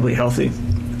incredibly healthy.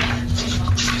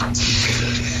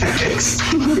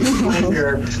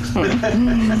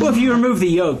 Well, if you remove the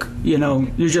yolk,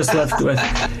 you're just left with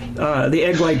the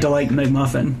egg white delight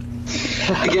McMuffin.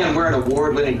 Again, we're an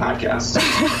award-winning podcast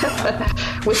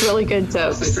with really good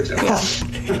jokes.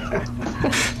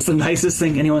 It's the nicest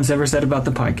thing anyone's ever said about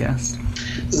the podcast.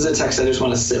 This is a text I just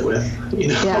want to sit with,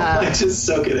 just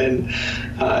soak it in.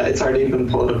 It's hard to even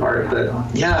pull it apart, but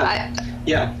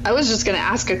I was just going to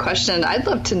ask a question. I'd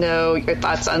love to know your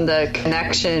thoughts on the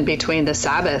connection between the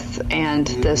Sabbath and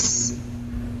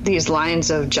these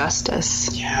lines of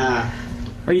justice. Yeah.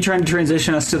 Are you trying to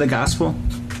transition us to the gospel?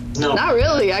 No. Not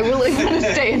really. I really want to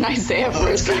stay in Isaiah for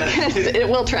a second. It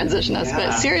will transition us,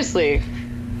 but seriously.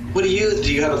 What do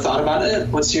you have a thought about it?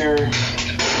 What's your...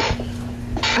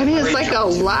 I mean, it's like a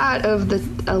lot of the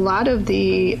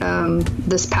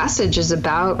this passage is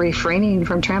about refraining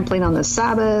from trampling on the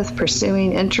Sabbath,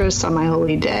 pursuing interests on my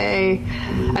holy day.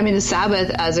 I mean, the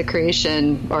Sabbath as a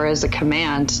creation or as a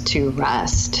command to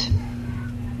rest,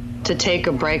 to take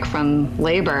a break from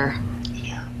labor.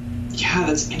 Yeah,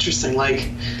 that's interesting. Like,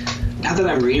 now that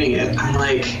I'm reading it, I'm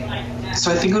like,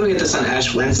 So I think when we get this on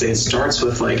Ash Wednesday, it starts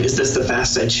with like, is this the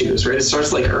fast I choose, right? It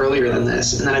starts like earlier than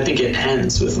this, and then I think it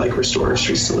ends with like restore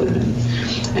streets to live in.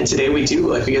 And today we do,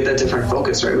 like, we get that different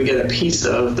focus, right? We get a piece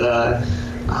of the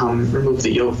remove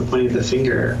the yoke, the pointing of the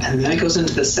finger, and then it goes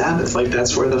into the Sabbath. Like,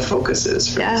 that's where the focus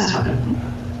is for this time.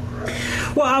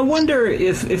 Well, I wonder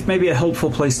if maybe a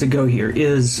helpful place to go here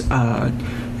is,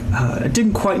 it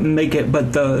didn't quite make it,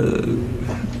 but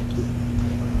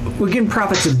we're getting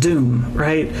prophets of doom,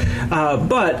 right?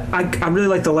 But I really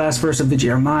like the last verse of the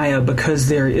Jeremiah, because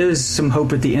there is some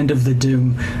hope at the end of the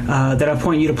doom that I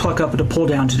point you to pluck up, to pull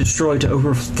down, to destroy, to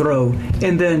overthrow,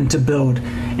 and then to build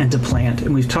and to plant.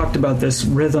 And we've talked about this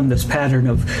rhythm, this pattern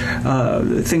of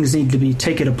things need to be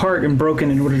taken apart and broken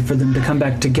in order for them to come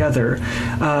back together.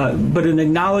 But an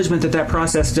acknowledgement that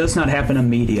process does not happen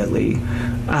immediately.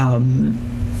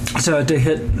 So to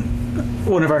hit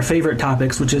one of our favorite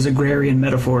topics, which is agrarian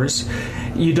metaphors,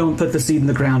 you don't put the seed in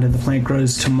the ground and the plant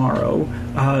grows tomorrow.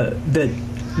 That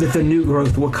the new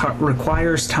growth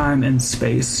requires time and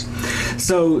space.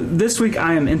 So this week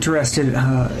I am interested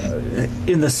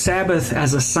in the Sabbath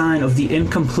as a sign of the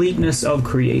incompleteness of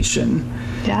creation.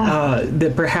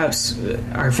 That perhaps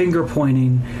our finger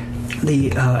pointing,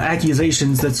 the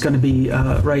accusations that's going to be,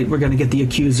 right, we're going to get the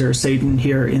accuser, Satan,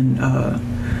 here in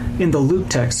the Luke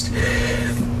text.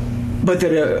 But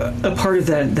that a part of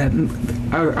that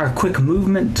our quick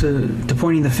movement to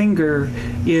pointing the finger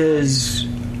is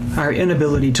our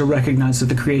inability to recognize that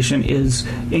the creation is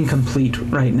incomplete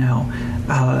right now,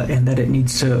 and that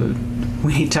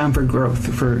we need time for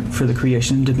growth for the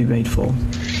creation to be made full.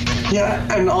 Yeah,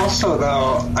 and also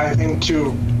though, I think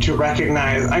to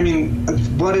recognize, I mean,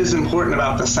 what is important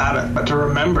about the Sabbath, but to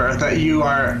remember that you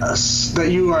are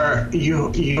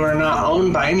not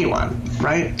owned by anyone,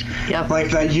 right? Yep. Like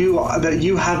that you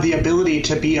have the ability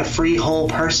to be a free whole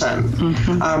person,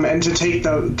 and to take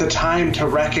the time to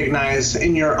recognize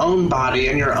in your own body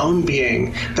and your own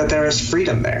being that there is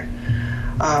freedom there.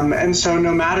 And so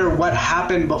no matter what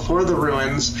happened before the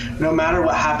ruins, no matter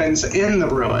what happens in the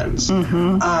ruins,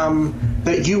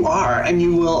 that you are and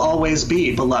you will always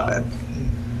be beloved.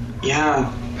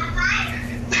 Yeah.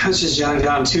 I was just jotting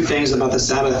down two things about the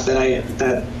Sabbath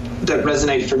that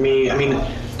resonate for me. I mean,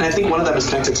 and I think one of them is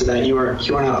connected to that. You are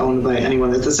not owned by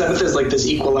anyone. The Sabbath is like this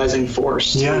equalizing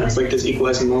force. Yeah. It's like this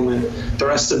equalizing moment. The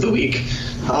rest of the week,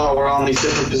 we're all in these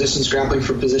different positions, grappling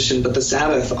for position. But the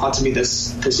Sabbath ought to be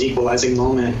this equalizing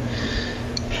moment.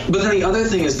 But then the other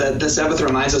thing is that the Sabbath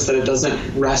reminds us that it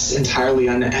doesn't rest entirely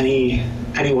on any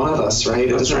one of us, right?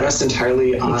 It doesn't rest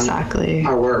entirely on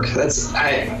our work.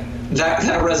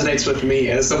 That resonates with me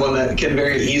as someone that can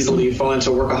very easily fall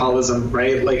into workaholism,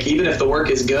 right? Like, even if the work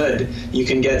is good, you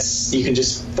can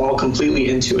just fall completely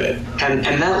into it, and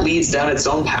that leads down its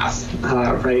own path,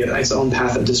 right? Its own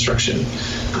path of destruction.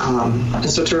 And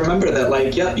so to remember that,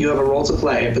 like, yeah, you have a role to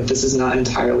play, but this is not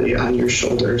entirely on your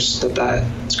shoulders.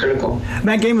 That's critical.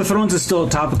 Matt, Game of Thrones is still a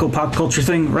topical pop culture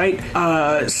thing, right?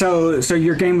 So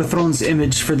your Game of Thrones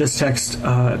image for this text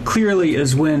clearly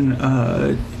is when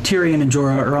Tyrion and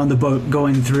Jorah are on the boat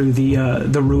going through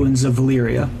the ruins of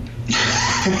Valyria.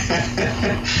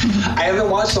 I haven't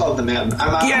watched all of them, man.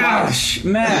 Gosh,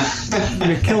 Matt,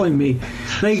 you're killing me.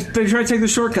 They try to take the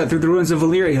shortcut through the ruins of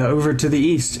Valyria over to the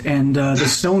east, and the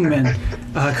stone men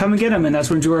come and get him, and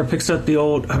that's when Jorah picks up the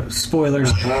old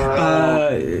spoilers.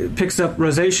 Picks up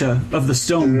rosacea of the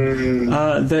stone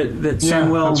that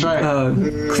Samuel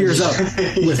clears up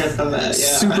with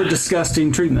super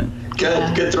disgusting treatment.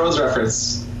 Good Thrones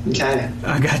reference. Okay.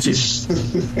 I got you.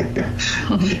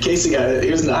 Casey got it. He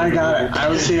was not. I got it. I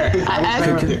was here.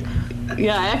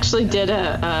 I actually did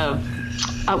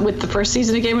with the first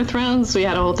season of Game of Thrones, we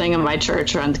had a whole thing in my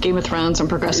church around Game of Thrones and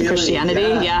progressive Christianity.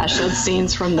 Yeah, showed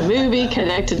scenes from the movie,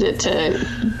 connected it to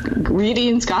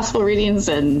gospel readings,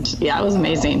 and yeah, it was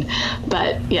amazing.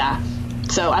 But yeah,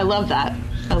 so I love that.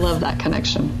 I love that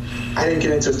connection. I didn't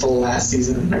get into it till the last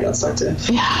season. I got sucked in.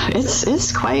 Yeah,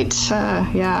 it's quite,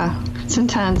 it's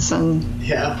intense and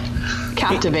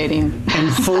captivating.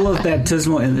 And full of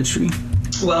baptismal imagery.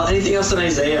 Well, anything else in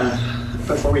Isaiah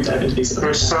before we dive into these?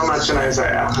 There's so much in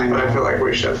Isaiah, but I feel like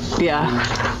we should. Yeah.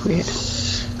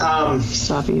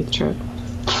 Stop youth trip.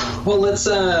 Well, let's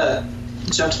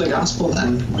jump to the gospel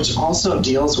then, which also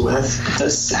deals with the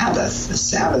Sabbath. The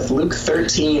Sabbath, Luke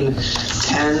 13,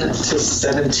 10 to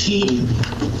 17.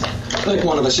 I think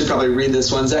one of us should probably read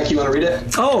this one. Zach, you want to read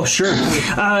it? Oh, sure.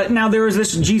 Now, there was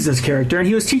this Jesus character, and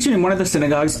he was teaching in one of the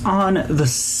synagogues on the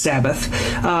Sabbath.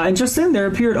 And just then there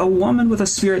appeared a woman with a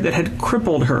spirit that had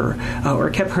crippled her,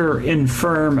 or kept her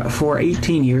infirm for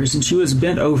 18 years, and she was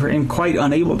bent over and quite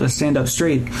unable to stand up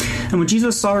straight. And when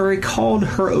Jesus saw her, he called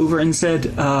her over and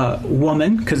said,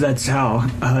 woman, because that's how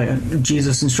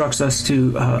Jesus instructs us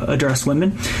to address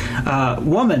women.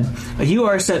 Woman, you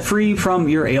are set free from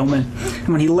your ailment. And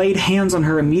when he laid hands on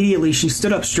her, immediately she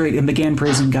stood up straight and began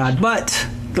praising God. But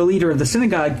the leader of the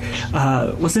synagogue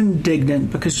was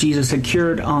indignant because Jesus had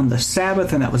cured on the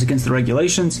Sabbath, and that was against the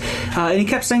regulations. And he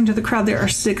kept saying to the crowd, there are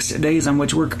 6 days on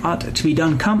which work ought to be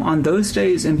done. Come on those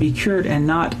days and be cured, and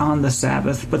not on the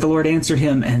Sabbath. But the Lord answered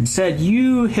him and said,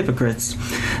 you hypocrites,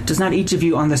 does not each of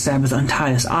you on the Sabbath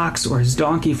untie his ox or his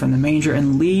donkey from the manger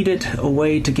and lead it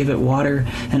away to give it water?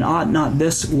 And ought not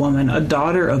this woman, a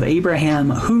daughter of Abraham,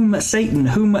 whom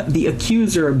the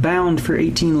accuser bound for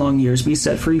 18 long years, be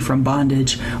set free from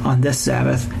bondage on this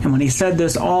Sabbath? And when he said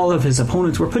this, all of his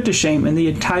opponents were put to shame, and the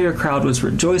entire crowd was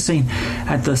rejoicing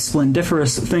at the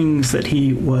splendiferous things that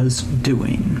he was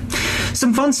doing.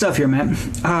 Some fun stuff here, Matt.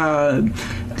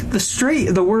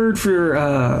 The word for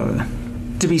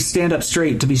to be stand up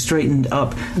straight, to be straightened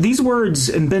up. These words,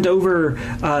 and bent over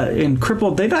and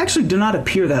crippled, they actually do not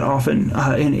appear that often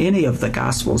in any of the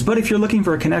Gospels. But if you're looking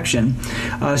for a connection,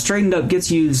 straightened up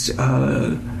gets used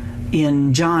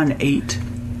in John 8.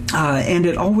 And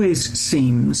it always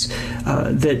seems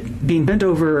that being bent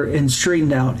over and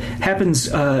straightened out happens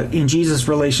in Jesus'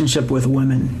 relationship with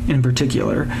women in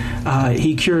particular.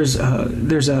 He cures,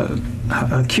 there's a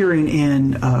curing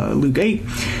in Luke 8,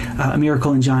 a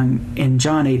miracle in John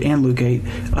 8 and Luke 8,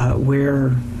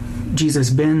 where Jesus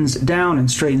bends down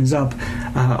and straightens up,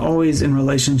 always in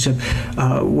relationship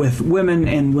with women,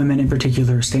 and women in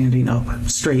particular standing up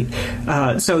straight.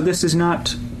 So this is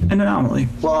not an anomaly.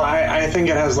 Well, I think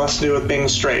it has less to do with being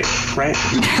straight, right?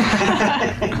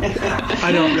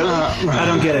 I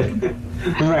don't get it.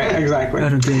 Right, exactly. I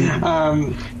don't get it.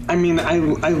 I mean,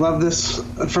 I love this.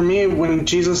 For me, when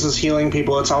Jesus is healing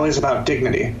people, it's always about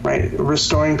dignity, right?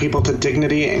 Restoring people to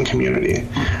dignity and community.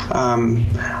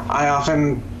 I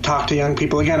often talk to young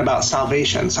people again about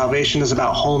salvation. Salvation is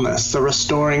about wholeness, the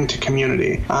restoring to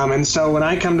community. And so when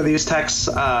I come to these texts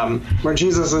where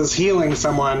Jesus is healing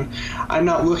someone, I'm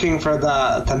not looking for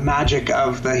the magic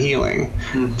of the healing,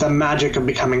 the magic of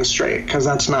becoming straight, because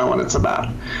that's not what it's about.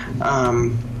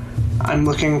 I'm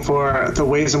looking for the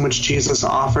ways in which Jesus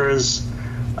offers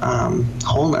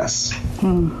wholeness.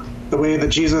 The way that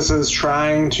Jesus is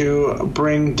trying to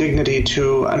bring dignity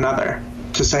to another,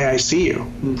 to say, I see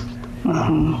you.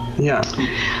 Yeah.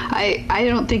 I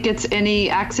don't think it's any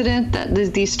accident that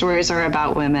these stories are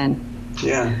about women.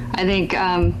 Yeah. I think,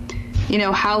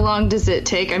 how long does it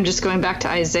take? I'm just going back to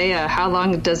Isaiah. How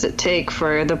long does it take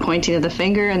for the pointing of the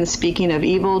finger and the speaking of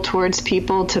evil towards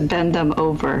people to bend them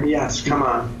over? Yes, come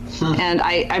on. And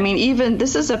I mean, even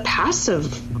this is a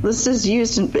passive. This is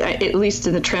used, at least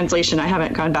in the translation. I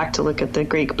haven't gone back to look at the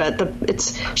Greek, but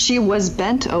she was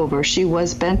bent over. She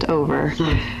was bent over.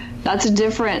 That's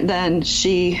different than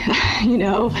she,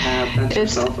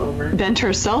 bent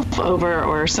herself over,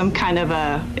 or some kind of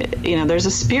there's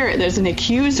a spirit, there's an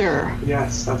accuser.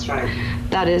 Yes, that's right.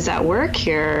 That is at work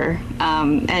here.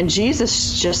 And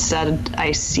Jesus just said,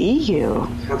 I see you.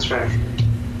 That's right.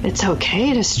 It's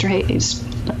okay to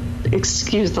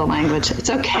excuse the language. It's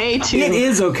okay to... It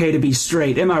is okay to be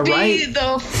straight. Am I right? Be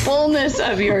the fullness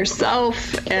of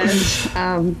yourself and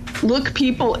look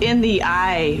people in the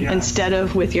eye instead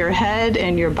of with your head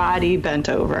and your body bent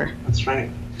over. That's right.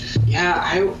 Yeah,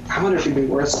 I wonder if it'd be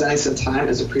worth spending some time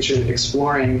as a preacher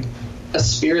exploring a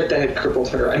spirit that had crippled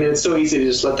her. I mean, it's so easy to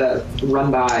just let that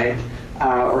run by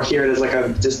or hear it as like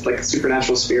a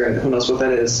supernatural spirit. Who knows what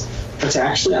that is? But to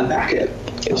actually unpack it.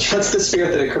 What's the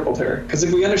spirit that had crippled her? Because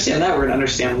if we understand that, we're going to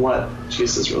understand what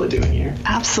Jesus is really doing here.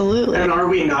 Absolutely. And are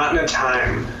we not in a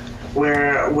time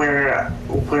where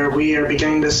we are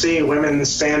beginning to see women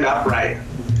stand upright,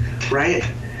 right?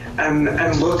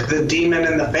 And look the demon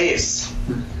in the face?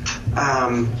 I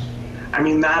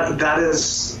mean, that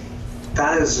is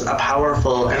a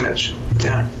powerful image.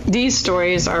 Yeah. These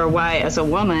stories are why, as a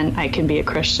woman, I can be a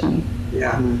Christian.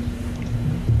 Yeah.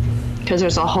 Because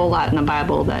there's a whole lot in the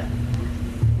Bible that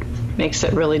makes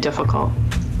it really difficult.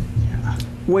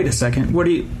 Wait a second. What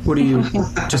do you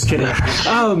just kidding.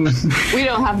 We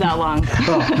don't have that long.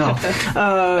 Oh,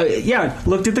 no.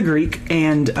 Looked at the Greek,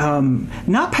 and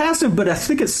not passive, but I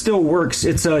think it still works.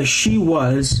 It's she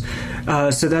was.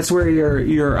 So that's where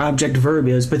your object verb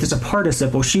is, but there's a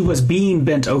participle. She was being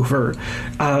bent over.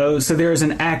 So there is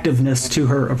an activeness to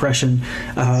her oppression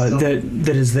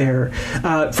that is there.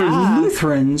 For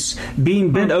Lutherans,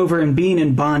 being bent over and being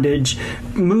in bondage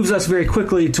moves us very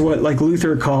quickly to what like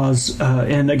Luther calls,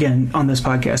 and again, on this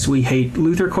podcast, we hate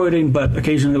Luther quoting, but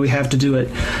occasionally we have to do it.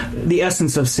 The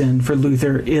essence of sin for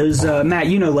Luther is, Matt,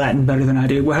 you know Latin better than I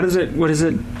do. What is it?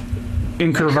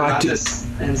 Incurvatus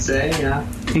in se, yeah.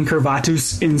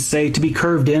 Incurvatus in se, to be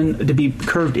curved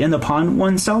in upon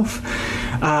oneself.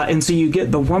 And so you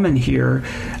get the woman here,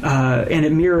 and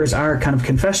it mirrors our kind of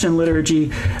confession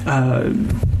liturgy.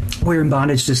 We're in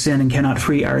bondage to sin and cannot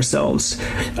free ourselves.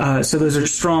 So those are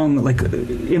strong like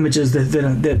images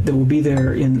that will be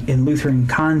there in Lutheran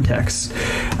context.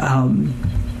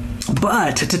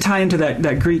 But to tie into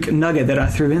that Greek nugget that I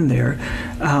threw in there,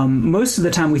 most of the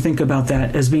time we think about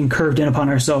that as being curved in upon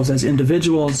ourselves as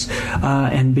individuals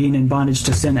and being in bondage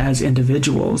to sin as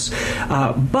individuals.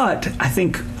 But I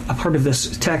think a part of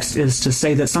this text is to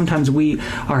say that sometimes we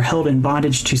are held in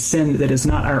bondage to sin that is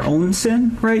not our own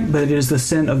sin, right? But it is the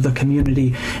sin of the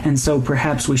community. And so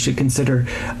perhaps we should consider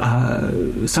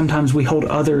sometimes we hold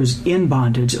others in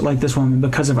bondage, like this woman,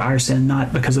 because of our sin,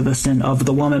 not because of the sin of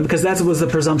the woman. Because that was the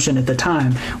presumption at the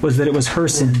time, was that it was her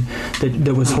sin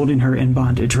that was holding her in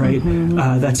bondage, right?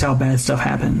 Mm-hmm. That's how bad stuff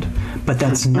happened. But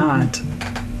that's not,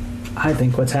 I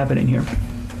think, what's happening here.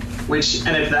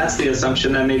 And if that's the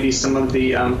assumption, then maybe some of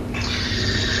the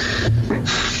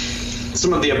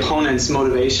opponent's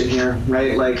motivation here,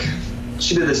 right? Like,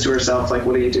 she did this to herself. Like,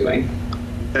 what are you doing?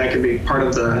 That could be part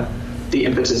of the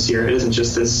impetus here. It isn't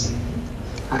just this,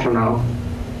 I don't know,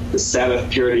 the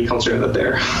Sabbath purity culture that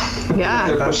they're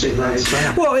pushing.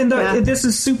 Right? Well, and this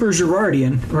is super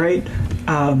Girardian, right?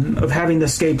 Of having the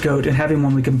scapegoat and having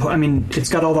one we can put. I mean, it's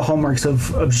got all the hallmarks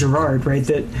of Girard, right?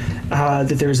 That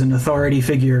there's an authority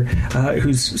figure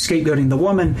who's scapegoating the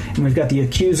woman, and we've got the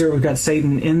accuser, we've got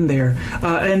Satan in there,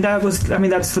 and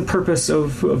that's the purpose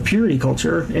of purity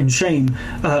culture and shame.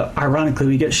 Ironically,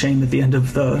 we get shame at the end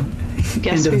of the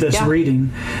this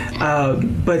reading,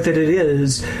 but that it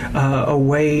is a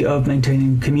way of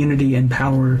maintaining community and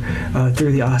power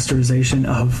through the ostracization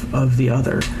of the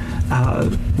other.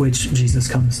 Which Jesus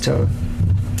comes to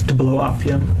blow up,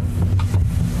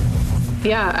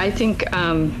 Yeah, I think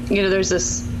there's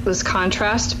this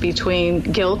contrast between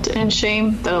guilt and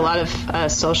shame that a lot of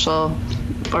social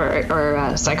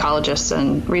or psychologists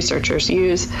and researchers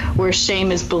use, where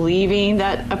shame is believing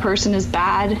that a person is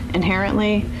bad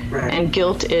inherently, right, and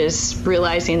guilt is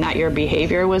realizing that your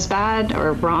behavior was bad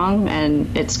or wrong,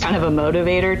 and it's kind of a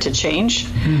motivator to change.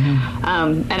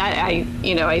 Mm-hmm.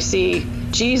 And I see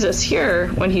Jesus here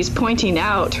when he's pointing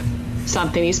out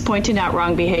something. He's pointing out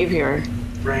wrong behavior.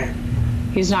 Right.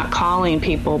 He's not calling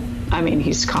people. I mean,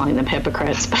 he's calling them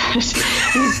hypocrites, but he's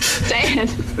saying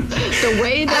the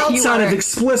way that outside of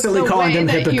explicitly calling them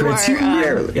hypocrites,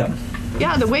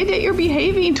 the way that you're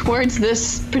behaving towards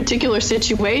this particular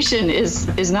situation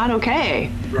is not okay.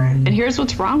 Right. And here's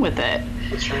what's wrong with it.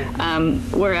 That's right.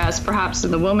 Whereas perhaps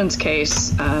in the woman's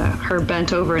case, her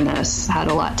bent overness had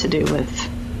a lot to do with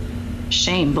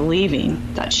shame,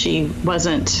 believing that she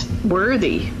wasn't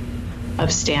worthy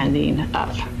of standing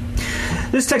up.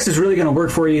 This text is really going to work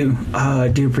for you,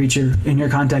 dear preacher, in your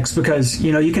context, because,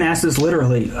 you can ask this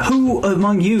literally. Who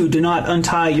among you do not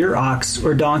untie your ox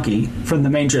or donkey from the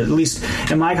manger? At least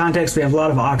in my context, we have a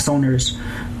lot of ox owners,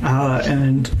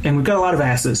 and we've got a lot of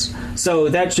asses. So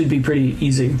that should be pretty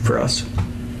easy for us.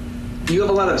 You have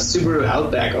a lot of Subaru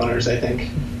Outback owners, I think.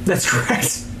 That's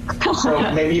correct.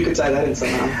 So maybe you could tie that in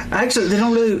somehow. Actually, they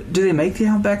don't really. Do they make the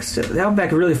Outback still? The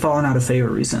Outback really fallen out of favor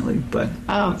recently, but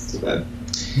that's too bad.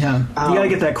 Yeah, you gotta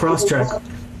get that cross track.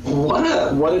 What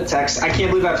a text! I can't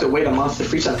believe I have to wait a month to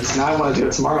preach on this. Now I want to do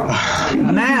it tomorrow.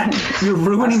 Matt, you're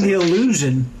ruining the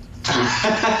illusion.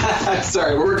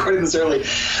 Sorry, we're recording this early.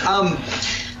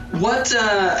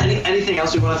 Anything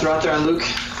else we want to throw out there on Luke?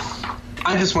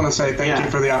 I just want to say thank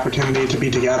you for the opportunity to be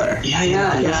together.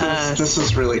 This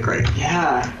is really great.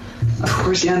 Yeah, of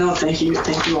course. Yeah, no, thank you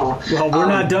all. Well, we're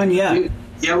not done yet.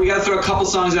 We got to throw a couple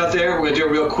songs out there. We're gonna do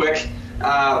it real quick.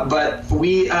 But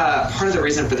we part of the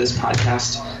reason for this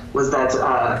podcast was that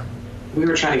we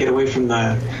were trying to get away from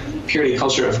the purity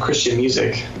culture of Christian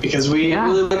music, because we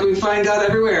really find God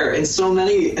everywhere in so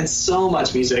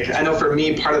much music. I know for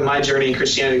me, part of my journey in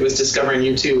Christianity was discovering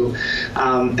U2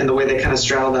 and the way they kind of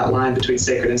straddle that line between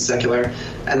sacred and secular,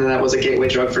 and then that was a gateway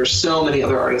drug for so many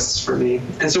other artists for me.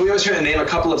 And so we always try to name a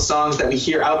couple of songs that we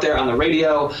hear out there on the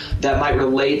radio that might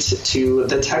relate to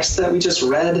the text that we just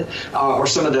read or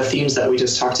some of the themes that we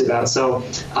just talked about. So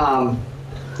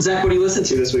Zach, what do you listen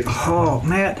to this week? Oh,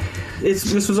 Matt,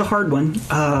 this was a hard one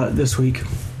this week.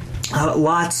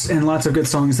 Lots and lots of good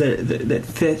songs that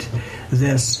fit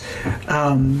this.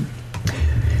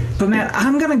 But man,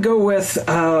 I'm gonna go with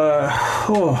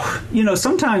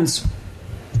sometimes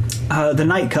the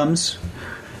night comes.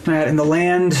 In the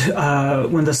land,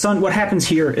 when the sun, what happens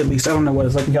here, at least, I don't know what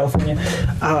it's like in California,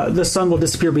 the sun will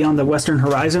disappear beyond the western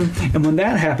horizon. And when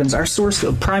that happens, our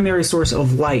primary source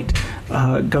of light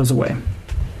goes away.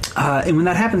 And when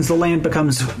that happens, the land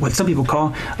becomes what some people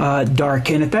call dark.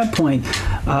 And at that point,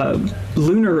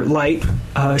 lunar light,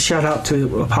 shout out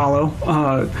to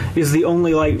Apollo, is the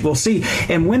only light we'll see.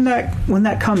 And when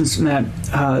that comes, Matt,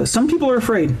 some people are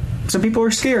afraid. Some people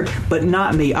are scared, but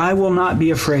not me. I will not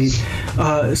be afraid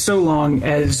so long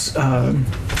as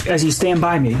you stand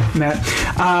by me, Matt.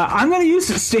 I'm going to use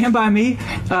 "Stand By Me"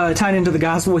 tied into the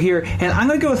gospel here, and I'm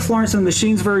going to go with Florence and the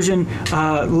Machine's version.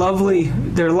 Lovely.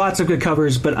 There are lots of good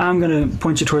covers, but I'm going to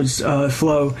point you towards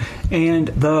Flo and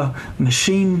the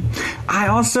Machine. I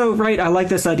like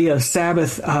this idea of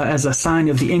Sabbath as a sign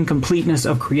of the incompleteness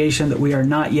of creation, that we are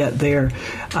not yet there.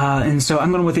 And so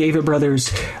I'm going with the Ava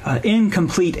Brothers,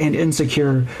 Incomplete and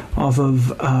Insecure, off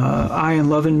of I and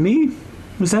Love and Me.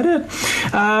 Was that it?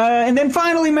 And then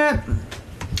finally, Matt,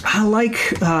 I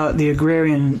like the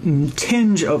agrarian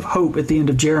tinge of hope at the end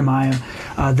of Jeremiah,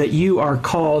 that you are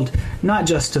called not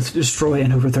just to destroy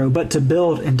and overthrow, but to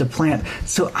build and to plant.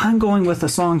 So I'm going with a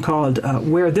song called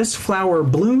Where This Flower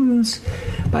Blooms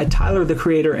by Tyler, the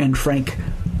Creator, and Frank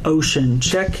Ocean.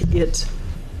 Check it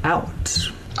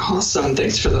out. Awesome.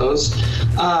 Thanks for those.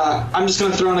 I'm just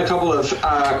going to throw in a couple of...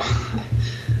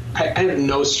 I have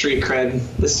no street cred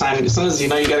this time. Sometimes, you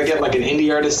got to get like an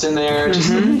indie artist in there, just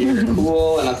like you're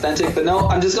cool and authentic. But no,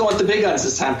 I'm just going with the big guns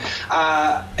this time.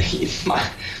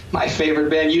 My favorite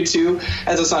band, U2,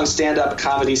 has a song, Stand Up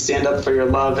Comedy, Stand Up For Your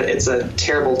Love. It's a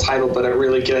terrible title, but a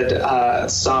really good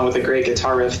song with a great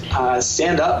guitar riff.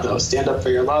 Stand Up, though. Stand Up For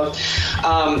Your Love.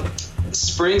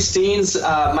 Springsteen's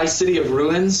My City of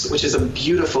Ruins, which is a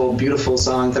beautiful, beautiful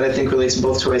song that I think relates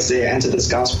both to Isaiah and to this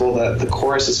gospel. The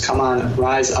chorus is "Come on,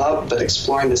 rise up," but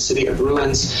exploring the city of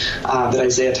ruins that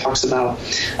Isaiah talks about.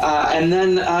 And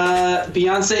then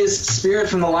Beyonce's Spirit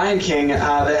from The Lion King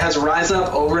that has "Rise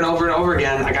Up" over and over and over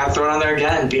again. I got to throw it on there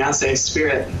again. Beyonce's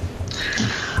Spirit.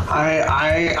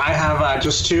 I have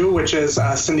just two, which is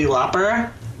Cyndi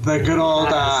Lauper, the good old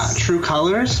True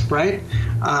Colors, right?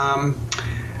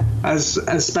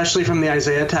 Especially from the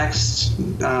Isaiah text,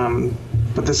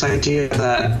 but this idea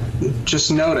that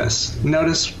just notice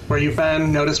where you've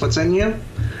been, notice what's in you.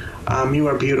 You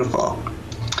are beautiful.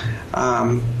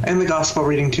 And the gospel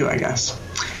reading too, I guess.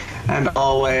 And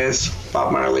always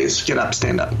Bob Marley's Get Up,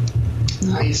 Stand Up.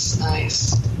 Nice.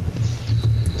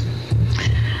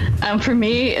 For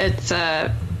me, it's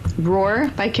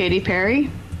Roar by Katy Perry.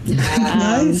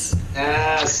 Nice.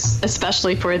 Yes.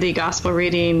 Especially for the gospel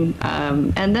reading,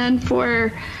 and then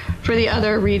for the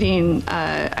other reading,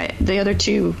 the other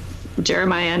two,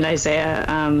 Jeremiah and Isaiah,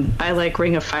 I like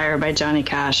 "Ring of Fire" by Johnny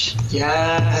Cash.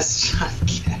 Yes,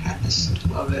 Johnny Cash.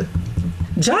 Love it.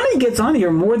 Johnny gets on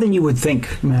here more than you would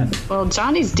think, Matt. Well,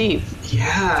 Johnny's deep.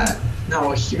 Yeah.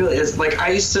 No, he really is. Like, I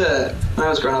used to, when I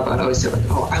was growing up, I'd always say, like,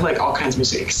 oh, I like all kinds of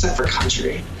music except for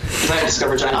country. Because I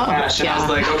discovered Johnny Cash, and I was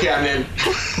like, okay, I'm in.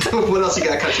 What else you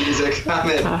got, country music? I'm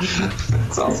in.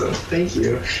 That's awesome. Thank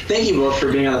you. Thank you both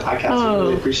for being on the podcast. I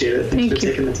really appreciate it. Thanks for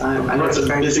taking the time. I know it's a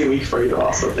busy week for you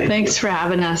also. Thanks for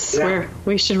having us. Yeah.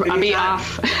 We should be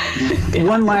off.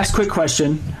 One last quick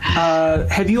question.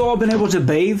 Have you all been able to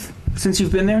bathe since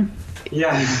you've been there?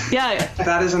 Yeah.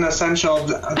 That is an essential.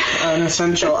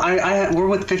 We're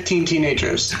with 15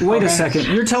 teenagers. Wait a second.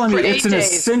 You're telling me it's an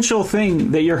essential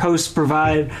thing that your hosts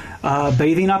provide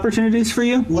bathing opportunities for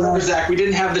you? Whatever, Zach. We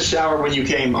didn't have the shower when you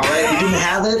came, all right? We didn't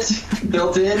have it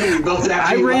built in. We built it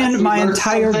after I ran my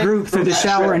entire group through the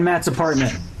shower in Matt's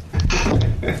apartment.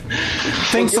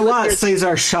 Thanks a lot,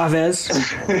 Cesar Chavez.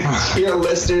 Your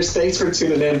listeners, thanks for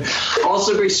tuning in.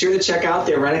 Also, be sure to check out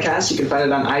the Irenicast. You can find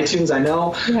it on iTunes, I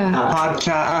know.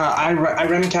 Podcast,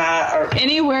 Irenicast.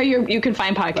 Anywhere you can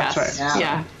find podcasts. That's right.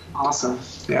 Yeah. Awesome.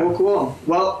 Yeah. Cool.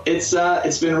 Well, it's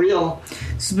been real.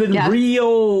 It's been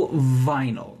real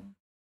vinyl.